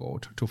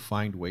difficult to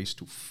find ways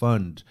to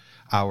fund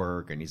our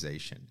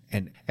organization.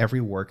 And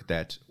every work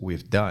that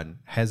we've done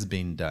has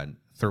been done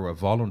through a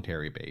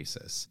voluntary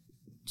basis.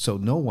 So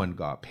no one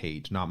got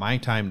paid, not my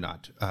time,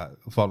 not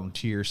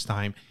volunteers'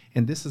 time.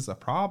 And this is a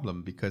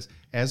problem because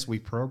as we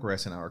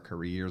progress in our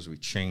careers, we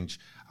change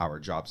our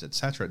jobs,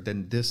 etc.,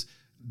 then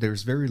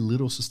there's very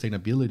little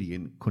sustainability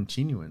and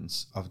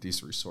continuance of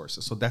these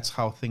resources. So that's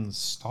how things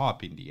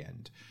stop in the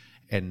end.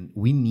 And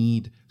we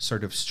need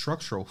sort of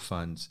structural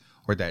funds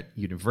or that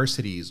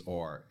universities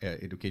or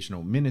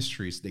educational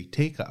ministries, they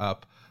take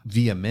up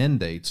via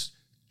mandates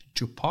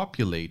to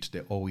populate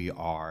the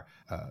OER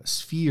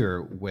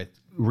sphere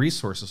with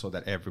resources so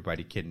that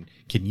everybody can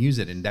use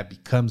it. And that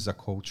becomes a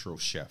cultural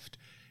shift.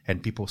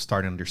 And people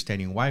start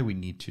understanding why we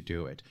need to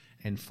do it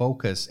and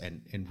focus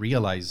and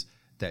realize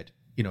that,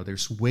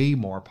 there's way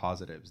more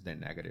positives than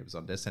negatives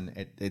on this.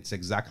 And it's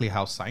exactly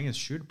how science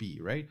should be,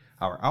 right?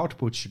 Our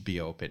output should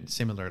be open.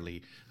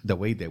 Similarly, the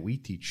way that we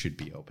teach should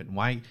be open.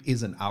 Why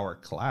isn't our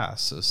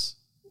classes,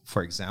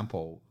 for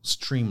example,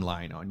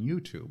 streamlined on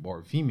YouTube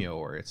or Vimeo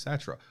or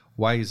etc.?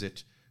 Why is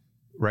it,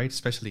 right?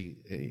 Especially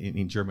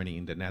in Germany,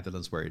 in the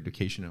Netherlands, where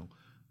educational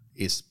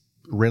is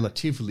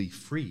relatively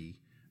free,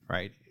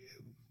 right?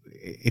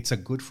 It's a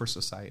good for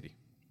society.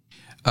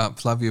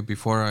 Flavio,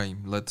 before I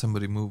let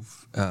somebody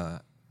move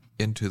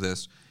into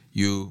this,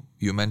 you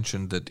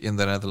mentioned that in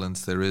the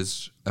Netherlands there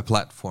is a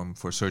platform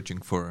for searching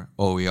for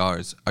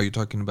OERs. Are you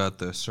talking about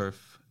the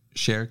Surf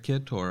Share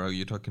Kit, or are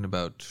you talking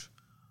about?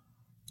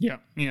 Yeah.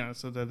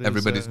 So that is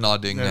everybody's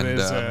nodding, and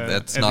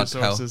that's not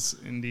how.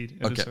 Indeed,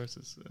 okay.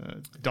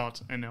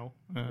 .nl,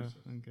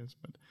 I guess,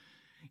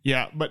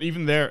 but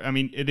even there, I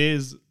mean, it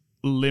is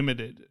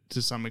limited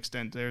to some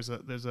extent. There's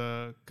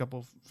a couple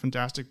of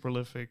fantastic,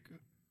 prolific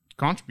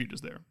contributors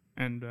there,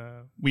 and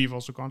we've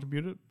also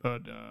contributed,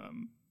 but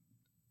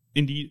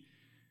indeed,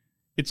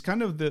 it's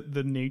kind of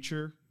the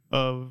nature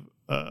of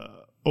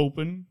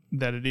open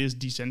that it is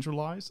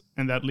decentralized,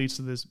 and that leads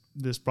to this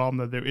problem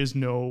that there is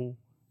no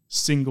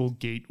single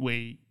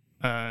gateway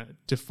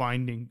to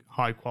finding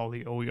high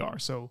quality OER.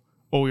 So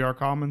OER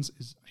Commons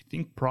is, I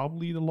think,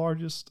 probably the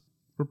largest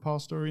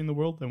repository in the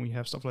world. Then we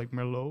have stuff like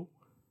Merlot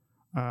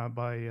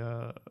by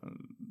I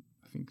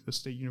think the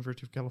State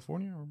University of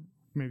California, or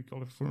maybe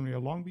California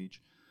Long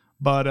Beach,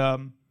 but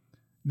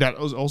that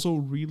was also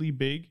really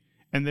big.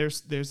 And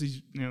there's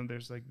these,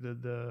 there's like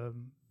the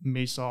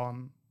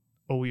Mason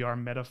OER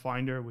Meta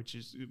Finder,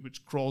 which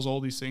crawls all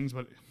these things.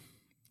 But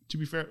to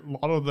be fair, a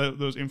lot of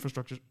those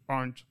infrastructures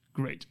aren't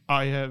great.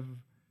 I have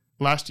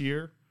last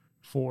year,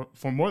 for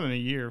more than a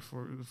year,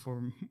 for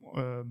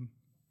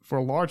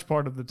a large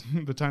part of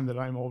the time that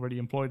I'm already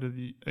employed at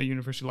a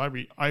university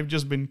library, I've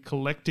just been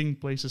collecting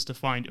places to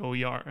find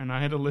OER, and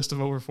I had a list of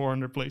over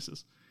 400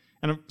 places,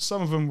 and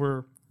some of them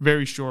were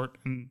very short,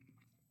 and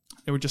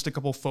there were just a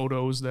couple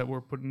photos that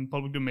were put in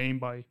public domain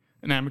by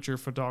an amateur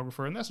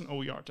photographer, and that's an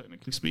OER,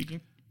 technically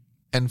speaking.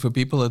 And for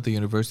people at the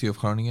University of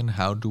Groningen,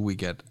 how do we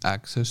get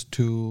access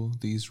to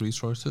these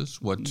resources?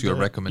 What's your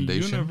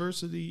recommendation?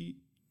 University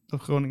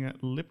of Groningen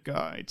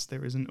LibGuides.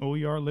 There is an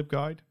OER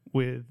LibGuide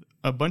with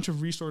a bunch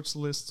of resource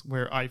lists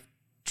where I've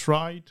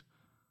tried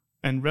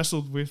and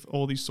wrestled with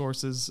all these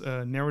sources,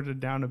 narrowed it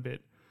down a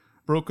bit,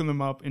 broken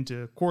them up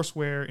into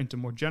courseware, into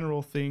more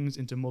general things,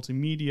 into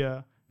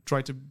multimedia,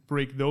 tried to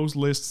break those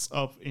lists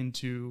up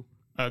into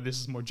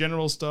this is more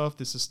general stuff,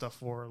 this is stuff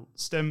for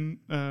STEM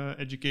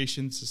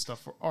education, this is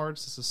stuff for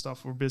arts, this is stuff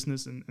for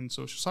business and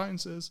social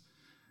sciences.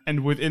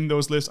 And within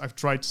those lists, I've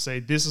tried to say,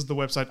 this is the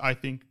website I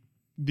think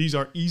these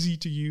are easy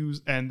to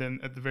use. And then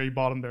at the very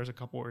bottom, there's a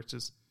couple where it's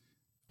just,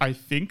 I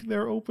think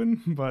they're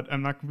open, but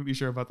I'm not completely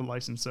sure about the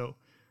license. So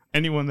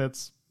anyone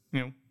that's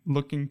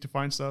looking to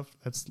find stuff,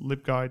 that's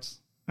LibGuides,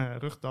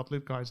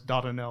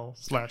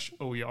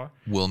 rug.libguides.nl/OER.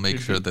 We'll make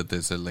sure that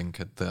there's a link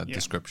at the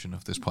description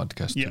of this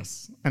podcast.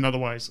 Yes, too. And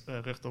otherwise,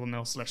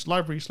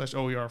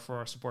 rug.nl/library/OER for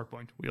our support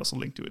point. We also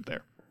link to it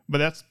there. But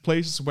that's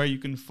places where you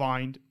can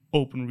find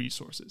open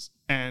resources.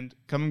 And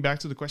coming back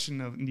to the question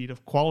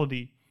of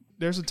quality,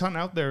 there's a ton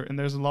out there, and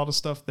there's a lot of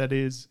stuff that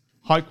is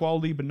high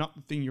quality, but not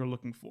the thing you're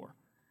looking for.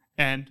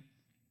 And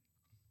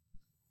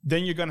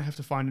then you're going to have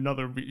to find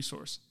another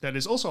resource that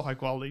is also high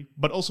quality,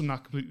 but also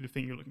not completely the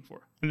thing you're looking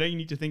for. And then you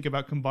need to think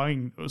about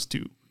combining those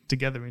two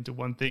together into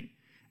one thing.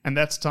 And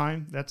that's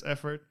time, that's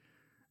effort,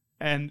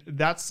 and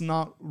that's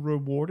not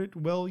rewarded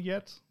well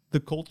yet. The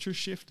culture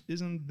shift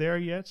isn't there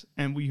yet,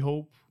 and we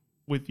hope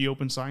with the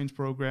open science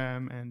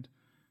program and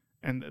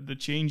the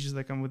changes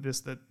that come with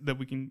this that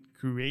we can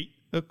create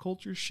a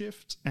culture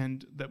shift,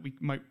 and that we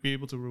might be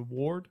able to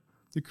reward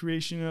the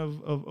creation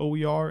of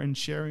OER and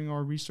sharing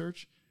our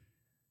research.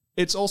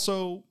 It's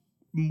also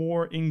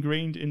more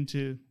ingrained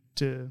into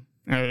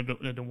I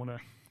don't want to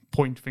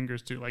point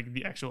fingers to like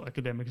the actual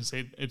academics and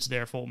say it's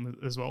their fault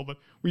as well, but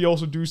we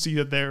also do see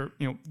that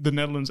the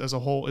Netherlands as a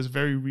whole is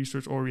very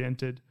research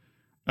oriented.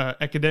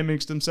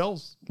 Academics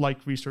themselves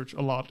like research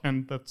a lot,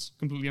 and that's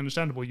completely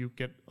understandable. You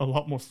get a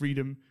lot more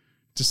freedom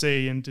to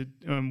say and to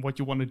what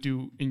you want to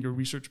do in your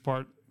research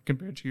part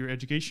compared to your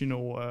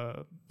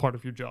educational part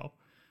of your job.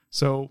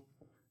 So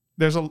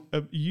there's a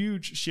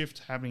huge shift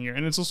happening here.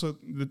 And it's also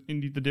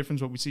indeed the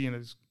difference what we see, and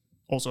it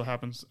also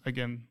happens,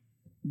 again,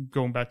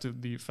 going back to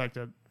the fact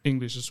that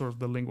English is sort of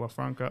the lingua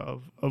franca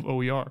of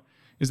OER,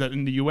 is that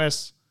in the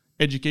US,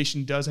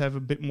 education does have a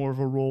bit more of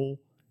a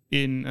role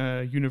in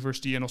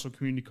university and also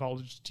community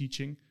college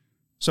teaching.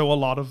 So a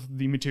lot of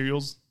the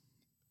materials,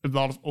 a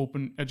lot of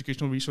open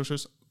educational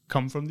resources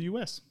come from the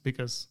US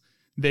because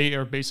they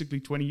are basically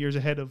 20 years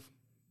ahead of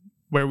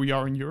where we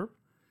are in Europe.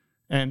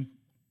 And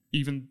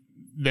even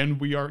then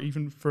we are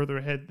even further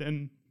ahead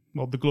than,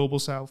 well, the global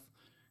south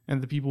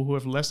and the people who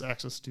have less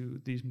access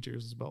to these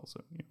materials as well.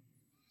 So, yeah.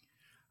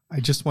 I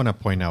just want to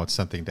point out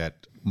something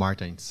that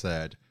Martin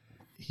said.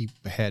 He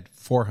had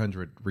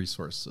 400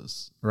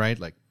 resources, right?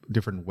 Like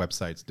different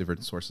websites,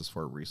 different sources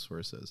for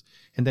resources.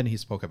 And then he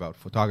spoke about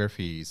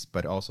photographies,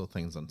 but also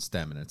things on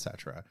STEM and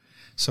etc.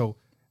 So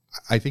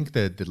I think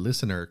that the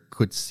listener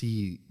could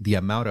see the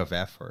amount of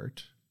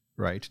effort,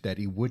 right, that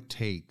it would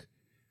take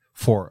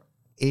for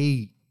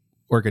a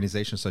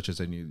organization such as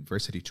a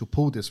university to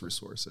pull these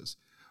resources.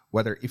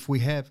 Whether if we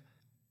have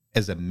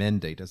as a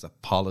mandate, as a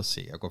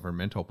policy, a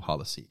governmental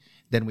policy,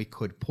 then we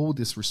could pull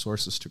these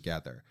resources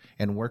together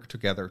and work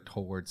together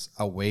towards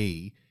a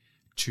way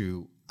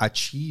to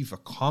achieve a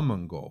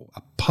common goal,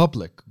 a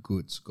public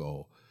goods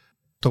goal,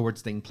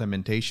 towards the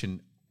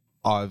implementation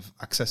of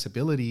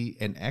accessibility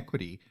and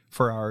equity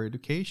for our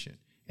education.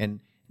 And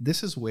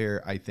this is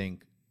where I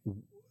think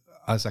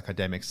us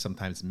academics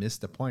sometimes miss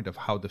the point of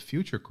how the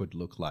future could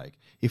look like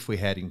if we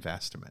had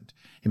investment.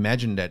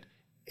 Imagine that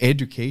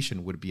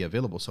education would be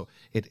available. So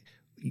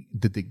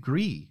the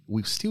degree,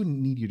 we still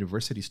need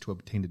universities to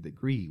obtain the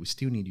degree. We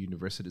still need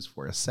universities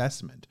for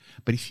assessment.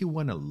 But if you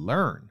want to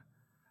learn,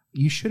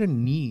 you shouldn't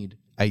need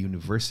a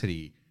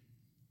university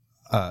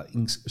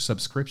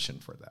subscription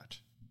for that.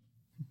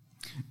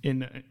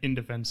 In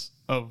defense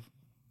of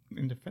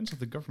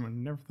the government, I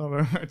never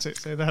thought I'd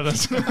say that.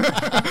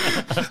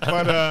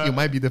 But you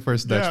might be the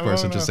first Dutch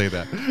person to say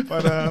that.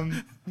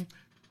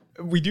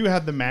 But we do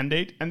have the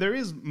mandate, and there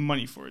is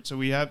money for it. So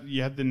you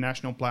have the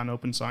National Plan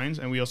Open Science,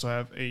 and we also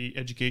have a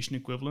education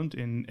equivalent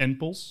in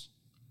NPOLS,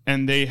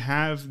 and they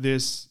have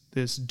this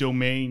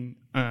domain.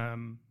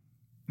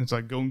 It's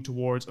like going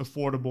towards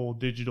affordable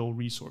digital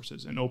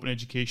resources, and open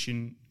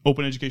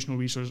educational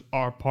resources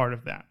are part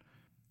of that.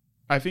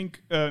 I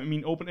think,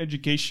 open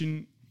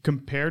education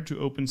compared to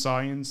open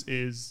science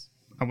is,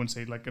 I wouldn't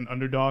say like an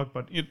underdog,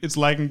 but it's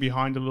lagging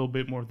behind a little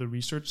bit more of the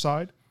research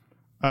side.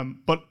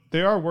 But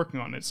they are working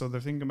on it. So they're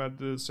thinking about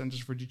the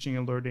Centers for Teaching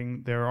and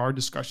Learning. There are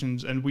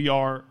discussions, and we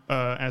are,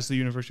 as the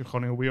University of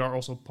Groningen, we are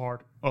also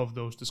part of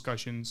those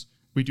discussions.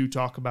 We do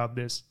talk about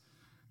this.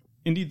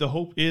 Indeed, the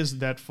hope is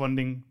that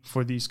funding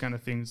for these kind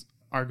of things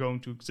are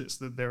going to exist,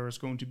 that there is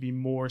going to be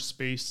more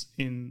space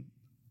in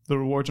the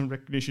rewards and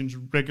recognitions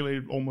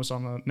regulated almost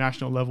on a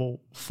national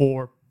level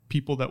for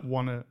people that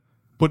want to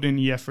put in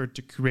the effort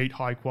to create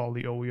high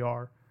quality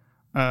OER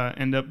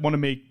and that want to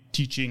make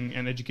teaching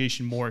and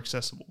education more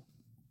accessible.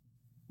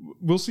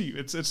 We'll see.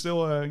 It's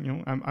still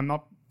I'm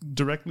not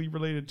directly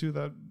related to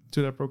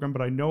that program,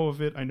 but I know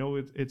of it. I know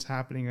it's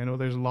happening. I know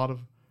there's a lot of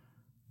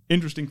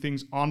interesting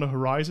things on the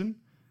horizon,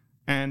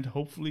 and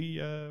hopefully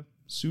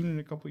soon in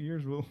a couple of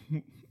years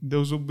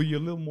those will be a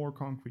little more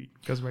concrete,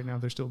 because right now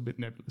they're still a bit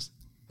nebulous.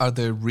 Are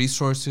there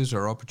resources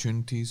or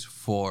opportunities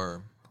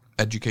for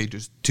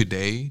educators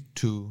today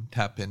to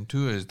tap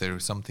into? Is there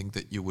something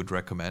that you would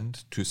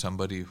recommend to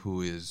somebody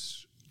who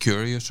is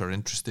curious or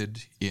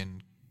interested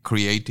in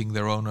creating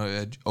their own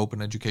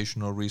open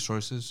educational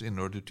resources in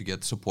order to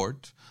get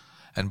support?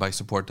 And by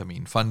support, I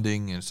mean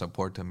funding, and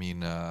support, I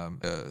mean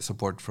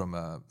support from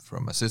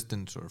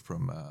assistants or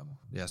from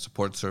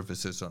support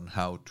services on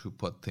how to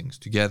put things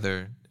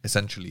together.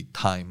 Essentially,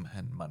 time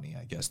and money.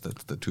 I guess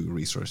that's the two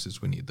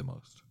resources we need the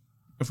most.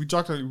 If we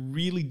talk about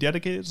really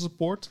dedicated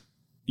support,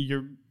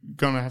 you're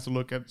going to have to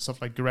look at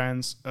stuff like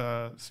grants.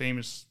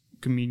 Famous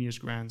Comenius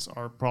grants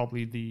are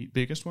probably the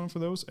biggest one for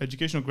those.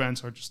 Educational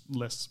grants are just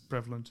less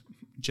prevalent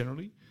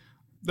generally.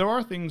 There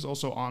are things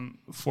also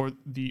for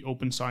the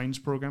open science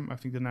program. I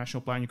think the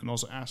national plan, you can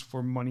also ask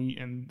for money,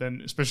 and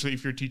then especially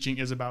if your teaching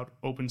is about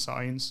open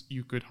science,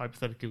 you could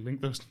hypothetically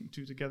link those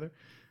two together.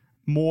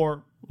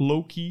 More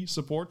low-key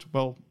support,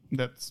 well,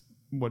 that's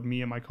what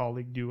me and my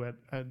colleague do at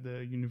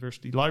the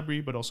university library,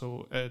 but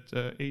also at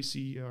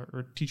AC,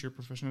 or teacher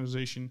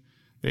professionalization.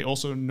 They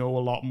also know a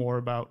lot more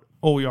about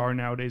OER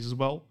nowadays as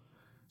well.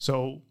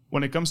 So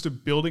when it comes to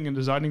building and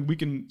designing, we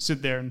can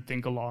sit there and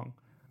think along.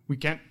 We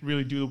can't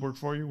really do the work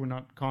for you. We're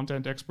not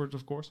content experts,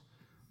 of course.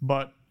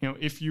 But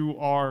if you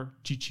are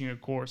teaching a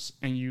course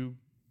and you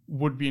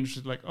would be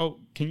interested, like, oh,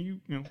 can you,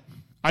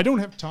 I don't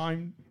have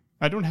time.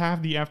 I don't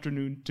have the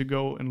afternoon to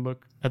go and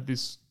look at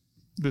this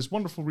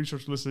wonderful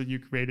resource list that you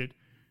created.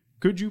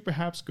 Could you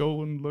perhaps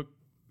go and look?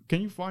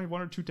 Can you find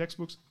one or two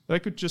textbooks that I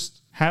could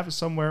just have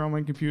somewhere on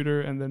my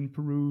computer and then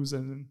peruse,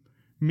 and then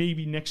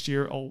maybe next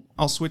year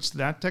I'll switch to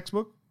that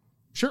textbook?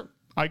 Sure,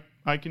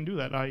 I can do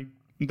that.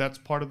 That's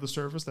part of the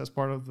service. That's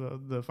part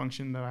of the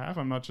function that I have.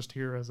 I'm not just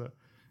here as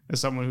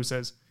someone who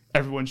says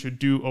everyone should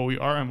do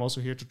OER. I'm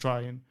also here to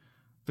try and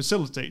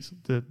facilitate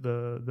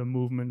the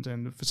movement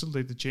and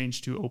facilitate the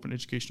change to open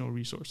educational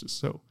resources.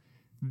 So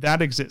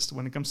that exists.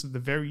 When it comes to the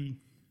very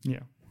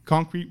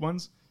concrete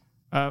ones,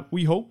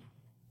 we hope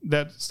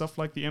that stuff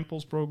like the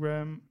Impulse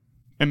program,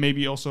 and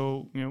maybe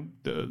also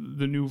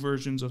the new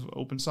versions of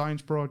open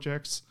science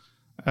projects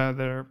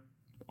that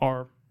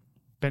are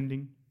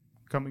pending,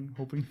 coming,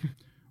 hoping.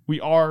 We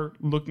are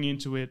looking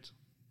into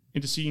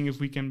seeing if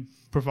we can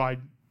provide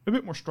a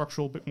bit more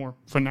structural, a bit more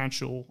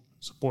financial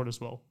support as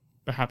well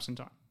perhaps in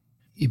time.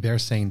 It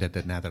bears saying that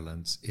the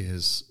Netherlands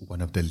is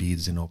one of the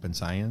leads in open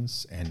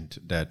science, and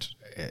that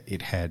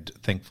it had,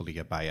 thankfully,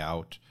 a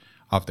buyout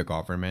of the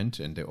government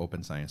and the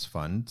Open Science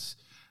Funds,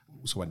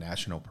 so a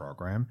national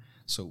program.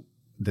 So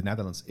the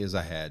Netherlands is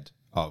ahead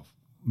of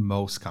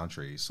most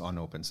countries on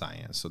open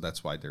science. So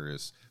that's why there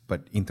is,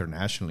 but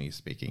internationally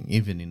speaking,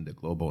 even in the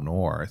global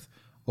north,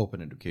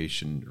 open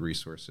education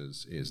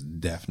resources is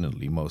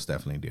most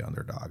definitely the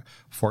underdog.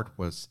 FORT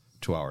was,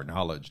 to our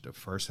knowledge, the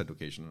first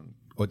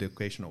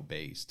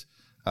educational-based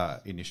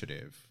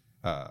initiative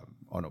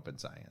on open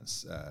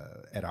science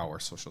at our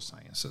social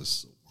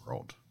sciences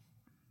world.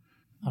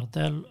 Are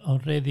there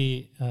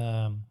already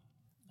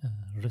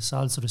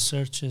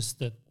researches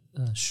that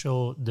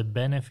show the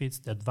benefits,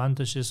 the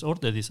advantages, or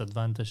the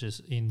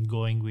disadvantages in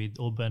going with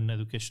open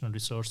educational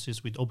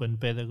resources, with open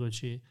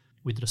pedagogy,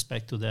 with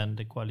respect to then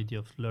the quality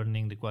of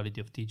learning, the quality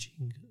of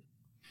teaching?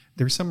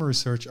 There's some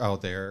research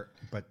out there,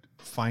 but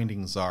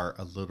findings are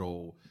a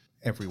little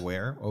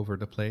everywhere over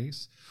the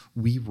place.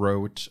 We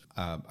wrote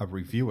a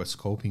review, a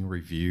scoping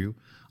review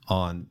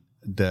on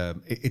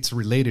it's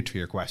related to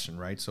your question,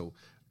 right? So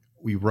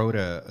we wrote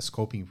a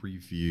scoping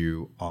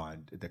review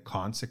on the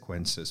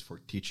consequences for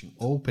teaching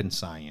open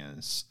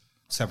science,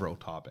 several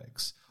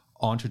topics,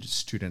 onto the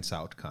students'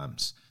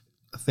 outcomes.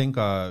 Think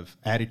of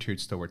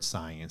attitudes towards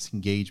science,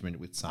 engagement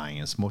with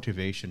science,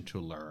 motivation to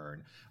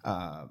learn,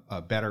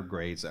 better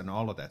grades, and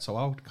all of that. So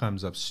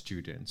outcomes of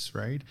students,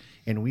 right?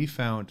 And we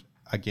found,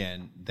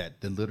 again,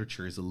 that the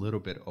literature is a little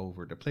bit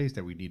over the place,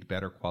 that we need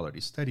better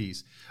quality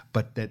studies,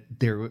 but that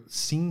there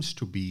seems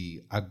to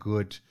be a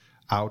good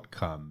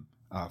outcome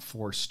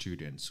for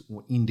students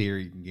in their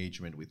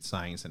engagement with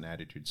science and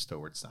attitudes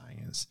towards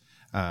science.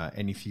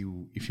 And if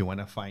you want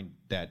to find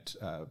that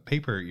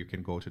paper, you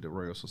can go to the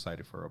Royal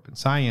Society for Open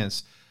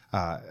Science,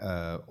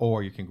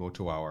 or you can go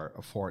to our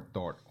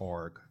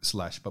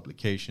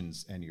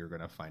fort.org/publications, and you're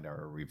going to find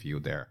our review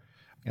there.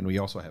 And we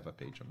also have a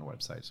page on the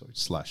website, so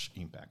it's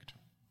 /impact.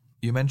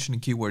 You mentioned a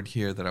keyword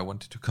here that I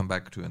wanted to come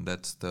back to, and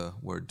that's the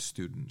word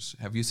students.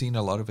 Have you seen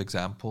a lot of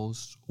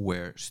examples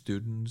where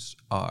students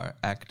are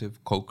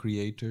active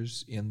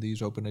co-creators in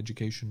these open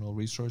educational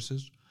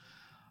resources?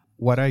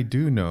 What I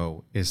do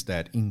know is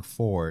that in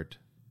Ford,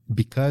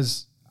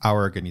 because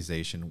our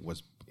organization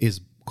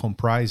is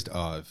comprised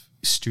of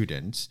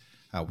students,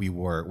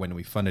 when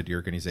we funded the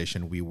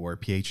organization, we were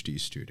PhD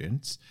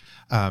students,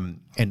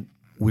 and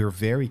we're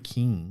very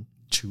keen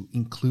to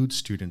include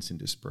students in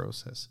this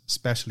process,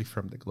 especially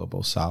from the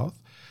Global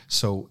South.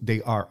 So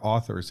they are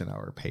authors in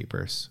our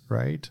papers,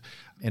 right?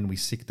 And we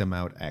seek them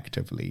out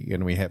actively.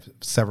 And we have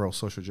several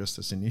social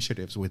justice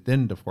initiatives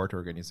within the Fort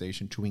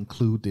organization to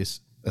include a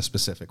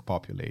specific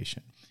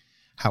population.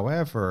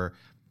 However,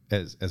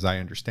 as I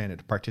understand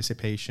it,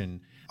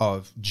 participation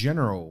of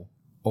general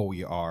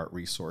OER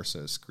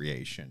resources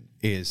creation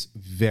is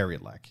very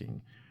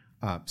lacking.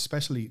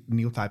 Especially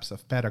new types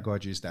of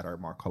pedagogies that are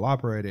more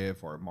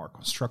collaborative or more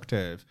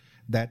constructive,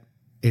 that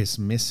is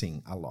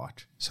missing a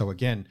lot. So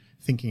again,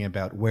 thinking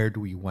about where do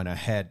we want to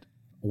head,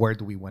 where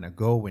do we want to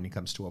go when it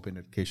comes to open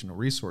educational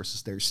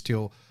resources, there's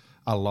still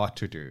a lot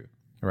to do,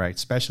 right?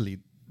 Especially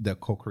the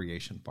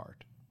co-creation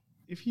part.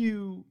 If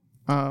you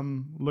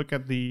look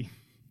at the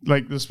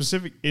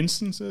specific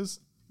instances,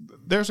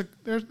 there's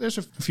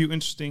a few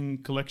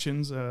interesting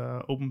collections.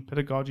 Open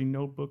Pedagogy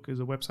Notebook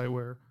is a website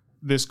where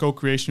this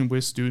co-creation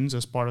with students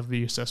as part of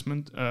the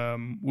assessment,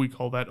 we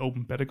call that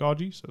open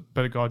pedagogy, so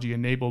pedagogy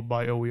enabled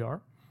by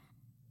OER.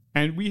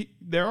 And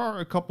there are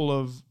a couple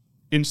of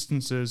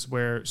instances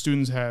where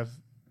students have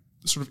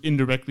sort of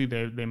indirectly,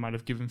 they might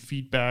have given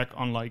feedback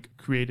on like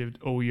creative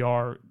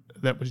OER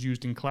that was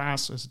used in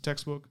class as a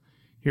textbook.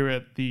 Here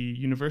at the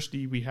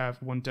university, we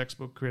have one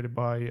textbook created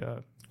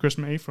by Chris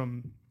May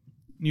from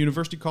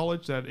University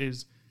College that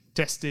is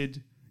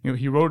tested.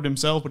 He wrote it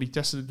himself, but he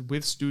tested it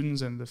with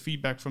students, and the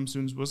feedback from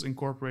students was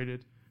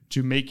incorporated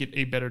to make it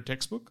a better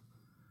textbook.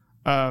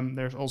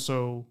 There's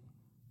also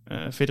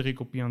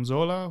Federico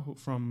Pianzola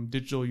from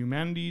Digital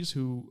Humanities,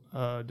 who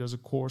does a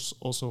course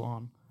also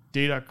on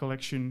data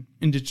collection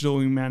in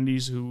Digital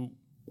Humanities, who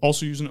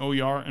also use an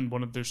OER, and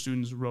one of their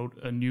students wrote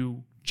a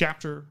new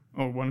chapter,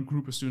 or one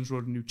group of students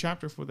wrote a new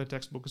chapter for the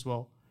textbook as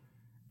well.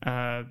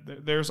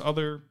 There's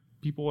other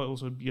people,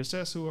 also at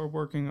BSS, who are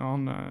working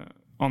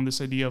on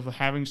this idea of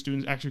having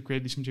students actually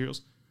create these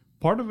materials.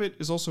 Part of it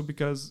is also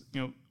because,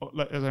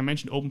 as I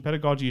mentioned, open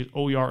pedagogy is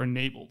OER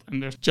enabled,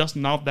 and there's just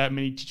not that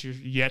many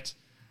teachers yet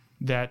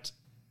that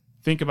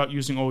think about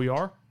using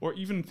OER, or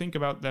even think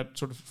about that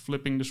sort of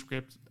flipping the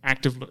script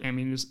active. I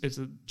mean, it's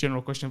a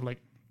general question of like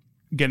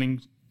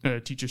getting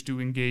teachers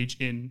to engage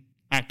in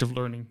active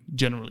learning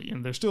generally.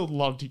 And there's still a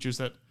lot of teachers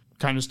that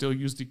kind of still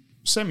use the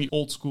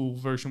semi-old school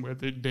version where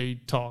they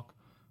talk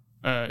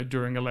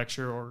during a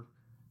lecture, or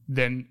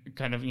then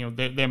kind of,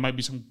 there might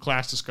be some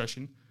class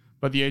discussion.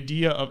 But the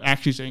idea of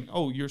actually saying,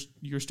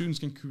 your students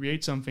can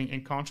create something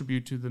and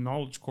contribute to the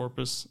knowledge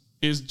corpus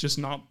is just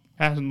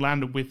hasn't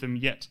landed with them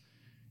yet.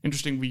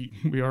 Interesting,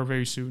 we are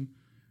very soon,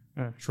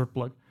 short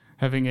plug,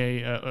 having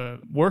a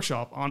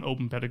workshop on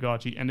open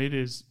pedagogy, and it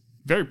is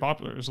very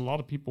popular. There's a lot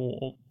of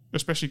people,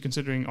 especially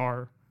considering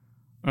our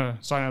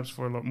signups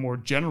for a lot more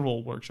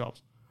general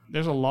workshops.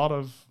 There's a lot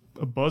of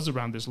a buzz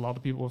around this. A lot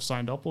of people have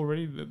signed up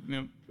already.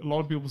 A lot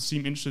of people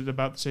seem interested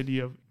about this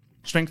idea of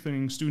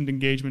strengthening student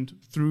engagement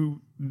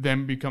through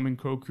them becoming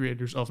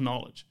co-creators of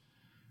knowledge.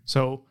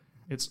 So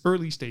it's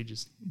early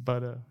stages,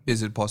 but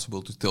is it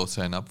possible to still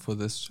sign up for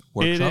this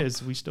workshop? It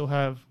is. We still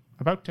have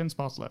about 10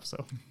 spots left,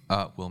 so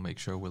we'll make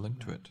sure we link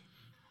to it.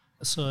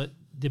 So it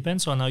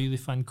depends on how you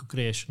define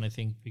co-creation, I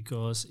think,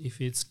 because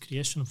if it's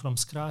creation from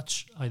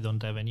scratch, I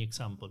don't have any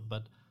example.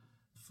 But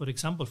for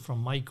example, from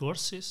my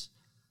courses,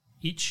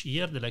 each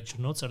year the lecture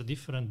notes are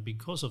different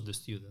because of the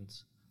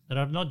students. There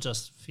are not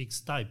just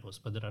fixed typos,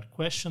 but there are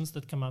questions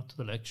that come out to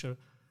the lecture,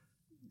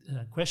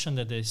 question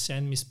that they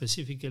send me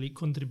specifically,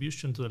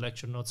 contribution to the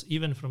lecture notes,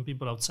 even from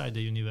people outside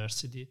the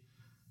university.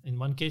 In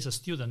one case, a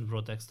student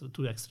wrote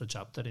two extra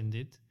chapters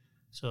indeed.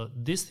 So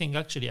this thing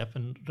actually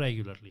happened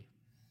regularly.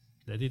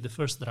 They did the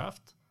first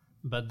draft,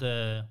 but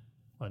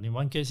in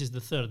one case is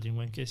the third, in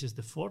one case is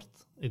the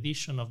fourth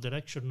edition of the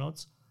lecture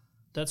notes.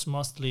 That's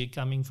mostly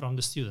coming from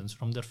the students,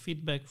 from their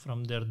feedback,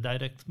 from their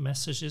direct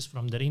messages,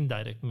 from their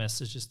indirect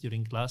messages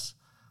during class,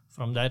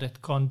 from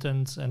direct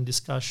content and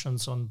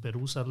discussions on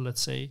perusal,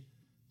 let's say.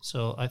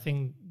 So I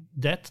think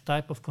that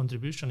type of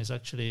contribution is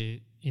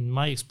actually, in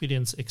my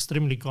experience,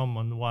 extremely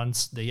common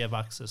once they have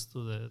access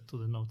to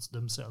the notes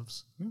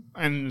themselves.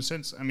 And in a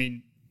sense, I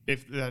mean,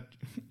 if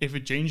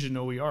it changes in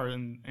OER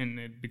and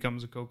it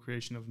becomes a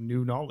co-creation of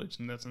new knowledge,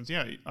 in that sense,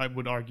 yeah, I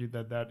would argue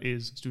that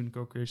is student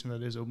co-creation,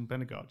 that is open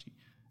pedagogy.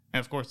 And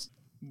of course,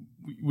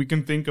 we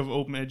can think of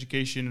open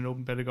education and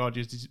open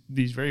pedagogy as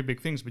these very big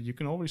things, but you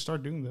can always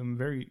start doing them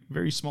very,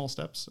 very small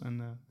steps.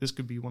 And this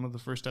could be one of the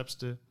first steps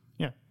to,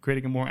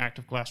 creating a more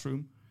active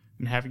classroom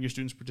and having your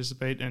students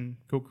participate and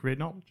co-create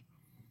knowledge.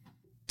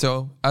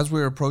 So as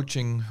we're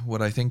approaching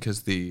what I think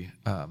is the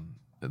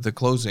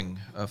closing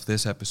of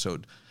this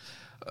episode,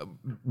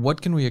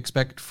 what can we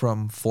expect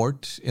from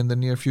Fort in the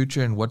near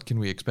future, and what can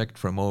we expect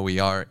from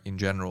OER in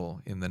general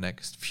in the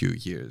next few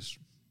years?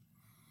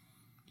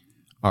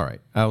 All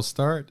right, I'll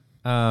start.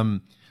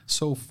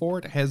 So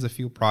Fort has a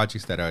few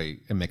projects that I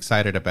am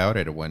excited about.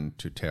 I want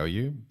to tell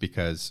you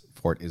because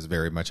Fort is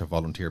very much a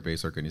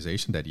volunteer-based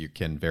organization that you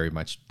can very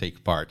much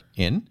take part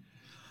in.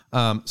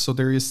 So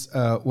there is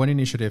one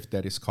initiative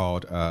that is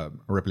called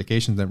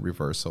Replications and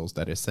Reversals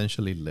that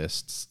essentially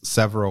lists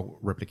several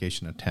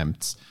replication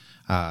attempts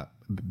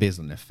based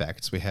on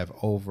effects. We have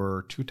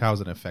over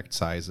 2,000 effect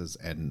sizes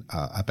and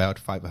about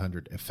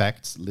 500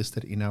 effects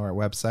listed in our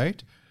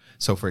website.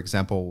 So, for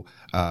example,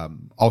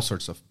 all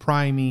sorts of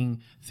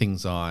priming,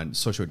 things on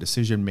social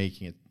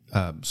decision-making,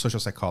 social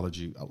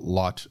psychology, a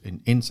lot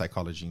in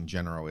psychology in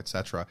general,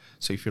 etc.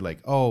 So if you're like,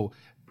 oh,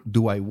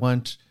 do I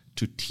want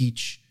to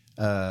teach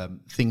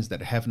things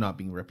that have not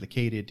been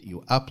replicated,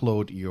 you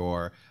upload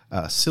your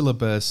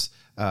syllabus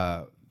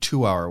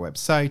to our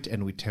website,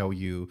 and we tell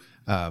you,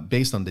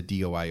 based on the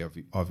DOI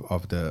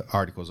of the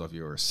articles of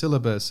your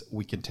syllabus,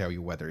 we can tell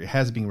you whether it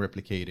has been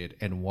replicated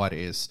and what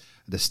is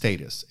the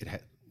status.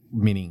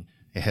 Meaning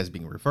it has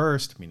been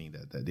reversed, meaning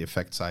that the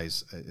effect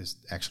size is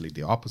actually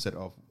the opposite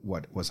of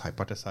what was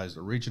hypothesized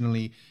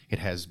originally. It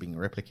has been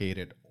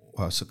replicated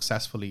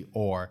successfully,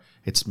 or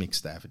it's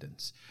mixed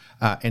evidence.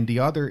 And the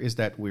other is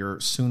that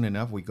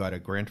we got a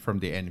grant from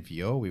the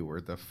NVO. We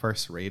were the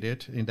first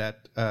rated in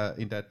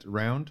that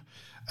round.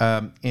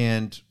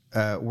 And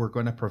we're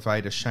going to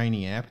provide a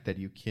Shiny app that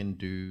you can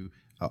do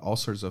all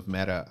sorts of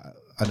meta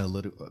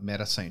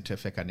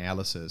scientific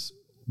analysis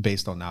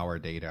based on our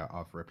data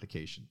of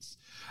replications.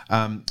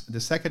 The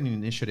second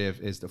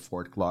initiative is the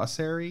Fort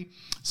Glossary.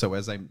 So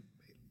as I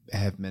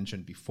have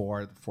mentioned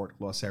before, the Fort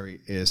Glossary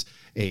is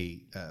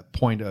a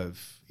point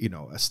of,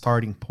 a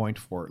starting point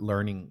for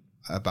learning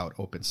about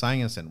open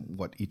science and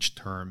what each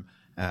term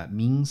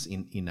means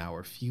in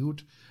our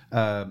field.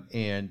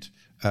 And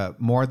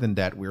more than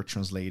that, we're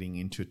translating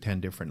into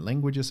 10 different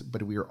languages,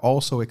 but we are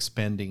also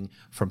expanding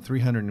from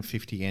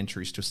 350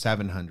 entries to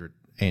 700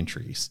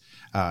 entries.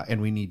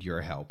 And we need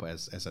your help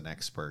as an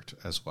expert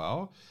as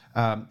well.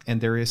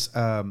 And there is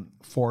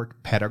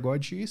Fort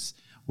Pedagogies,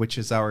 which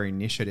is our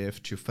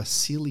initiative to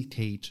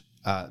facilitate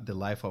the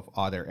life of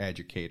other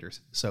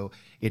educators. So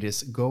it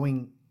is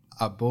going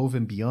above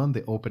and beyond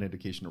the open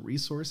educational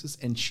resources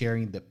and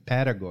sharing the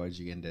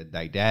pedagogy and the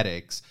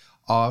didactics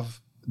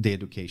of the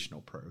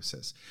educational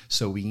process.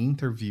 So we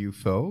interview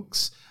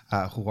folks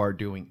who are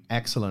doing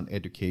excellent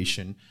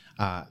education.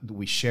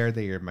 We share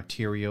their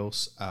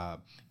materials.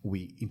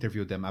 We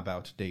interview them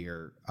about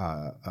their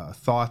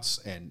thoughts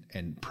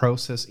and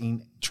process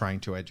in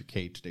trying to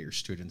educate their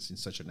students in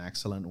such an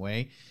excellent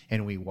way.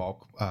 And we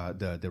walk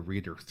the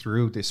reader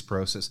through this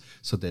process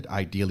so that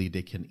ideally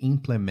they can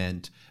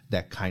implement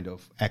that kind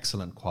of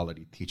excellent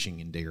quality teaching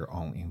in their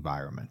own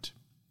environment.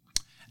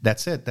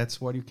 That's it.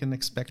 That's what you can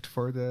expect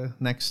for the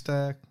next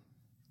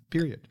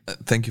period.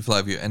 Thank you,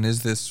 Flavio. And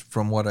is this,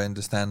 from what I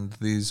understand,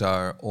 these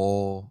are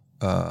all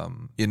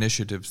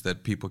initiatives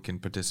that people can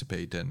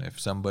participate in? If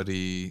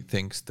somebody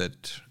thinks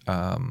that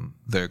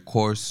their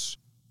course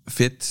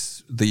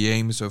fits the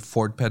aims of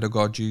Fort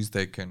Pedagogies,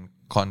 they can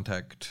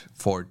contact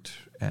Fort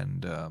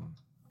and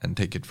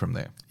take it from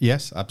there.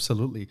 Yes,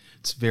 absolutely.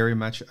 It's very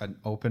much an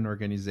open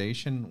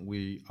organization.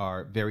 We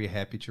are very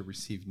happy to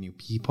receive new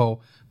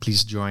people.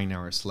 Please join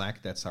our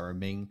Slack. That's our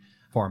main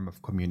form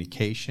of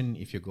communication.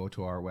 If you go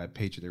to our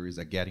webpage, there is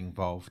a Get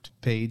Involved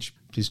page.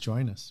 Please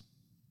join us.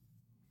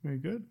 Very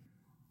good.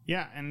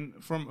 Yeah,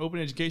 and from open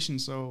education,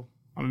 so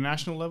on a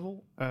national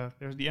level,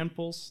 there's the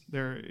NPulse.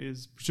 There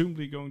is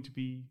presumably going to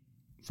be,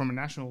 from a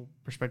national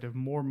perspective,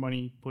 more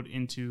money put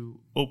into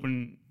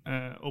open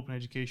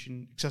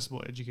education,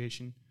 accessible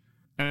education.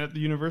 And at the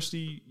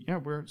university,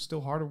 we're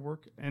still hard at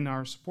work in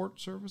our support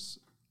service.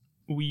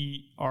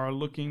 We are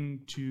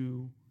looking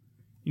to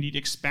indeed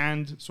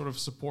expand sort of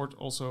support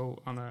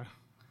also on a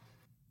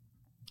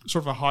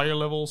sort of a higher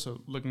level.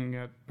 So looking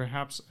at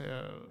perhaps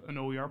an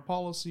OER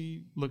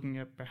policy, looking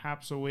at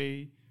perhaps a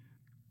way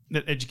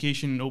that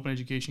education, open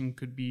education,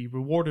 could be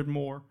rewarded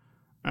more,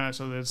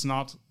 so that it's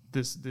not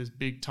this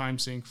big time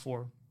sink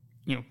for,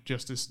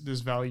 just this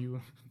value,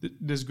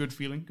 this good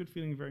feeling. Good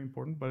feeling is very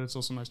important, but it's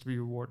also nice to be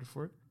rewarded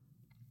for it.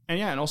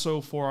 And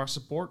also for our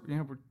support,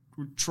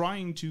 we're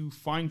trying to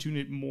fine tune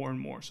it more and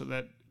more so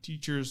that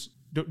teachers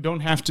don't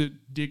have to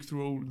dig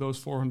through those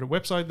 400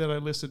 websites that I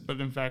listed,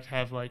 but in fact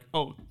have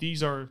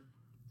these are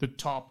the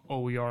top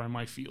OER in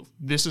my field.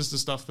 This is the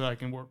stuff that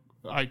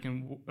I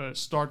can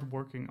start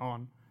working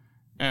on,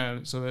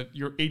 so that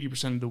you're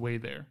 80% of the way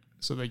there,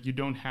 so that you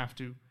don't have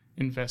to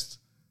invest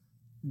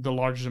the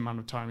largest amount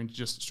of time into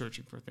just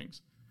searching for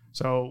things.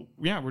 So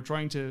we're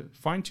trying to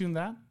fine tune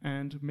that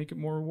and make it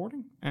more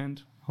rewarding,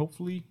 and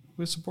hopefully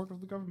with support of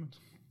the government.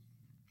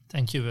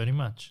 Thank you very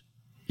much.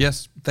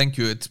 Yes, thank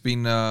you. It's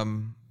been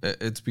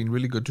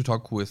really good to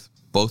talk with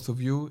both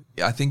of you.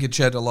 I think it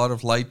shed a lot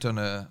of light on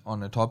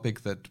a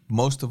topic that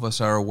most of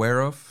us are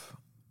aware of,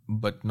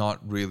 but not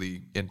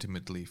really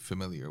intimately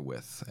familiar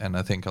with. And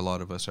I think a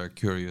lot of us are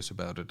curious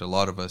about it. A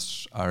lot of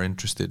us are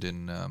interested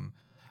in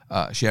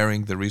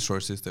sharing the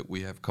resources that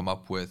we have come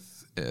up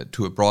with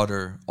to a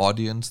broader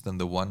audience than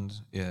the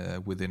ones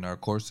within our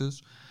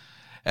courses.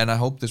 And I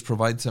hope this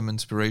provides some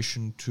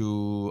inspiration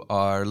to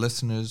our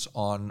listeners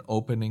on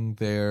opening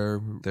their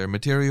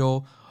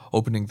material,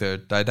 opening their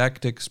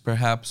didactics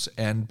perhaps,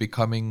 and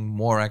becoming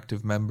more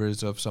active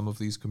members of some of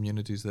these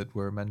communities that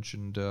were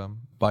mentioned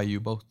by you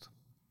both.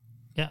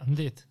 Yeah,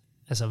 indeed.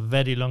 As a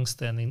very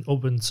long-standing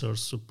open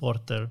source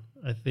supporter,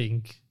 I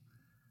think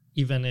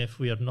even if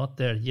we are not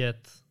there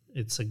yet,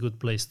 it's a good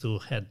place to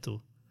head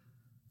to.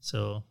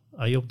 So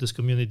I hope this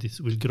community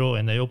will grow,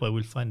 and I hope I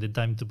will find the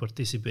time to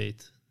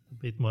participate a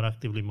bit more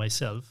actively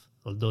myself,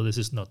 although this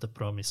is not a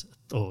promise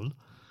at all.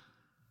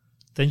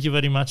 Thank you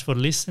very much for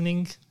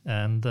listening,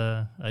 and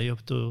I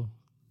hope to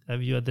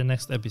have you at the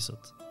next episode.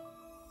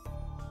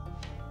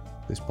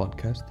 This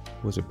podcast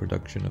was a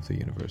production of the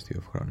University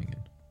of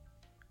Groningen.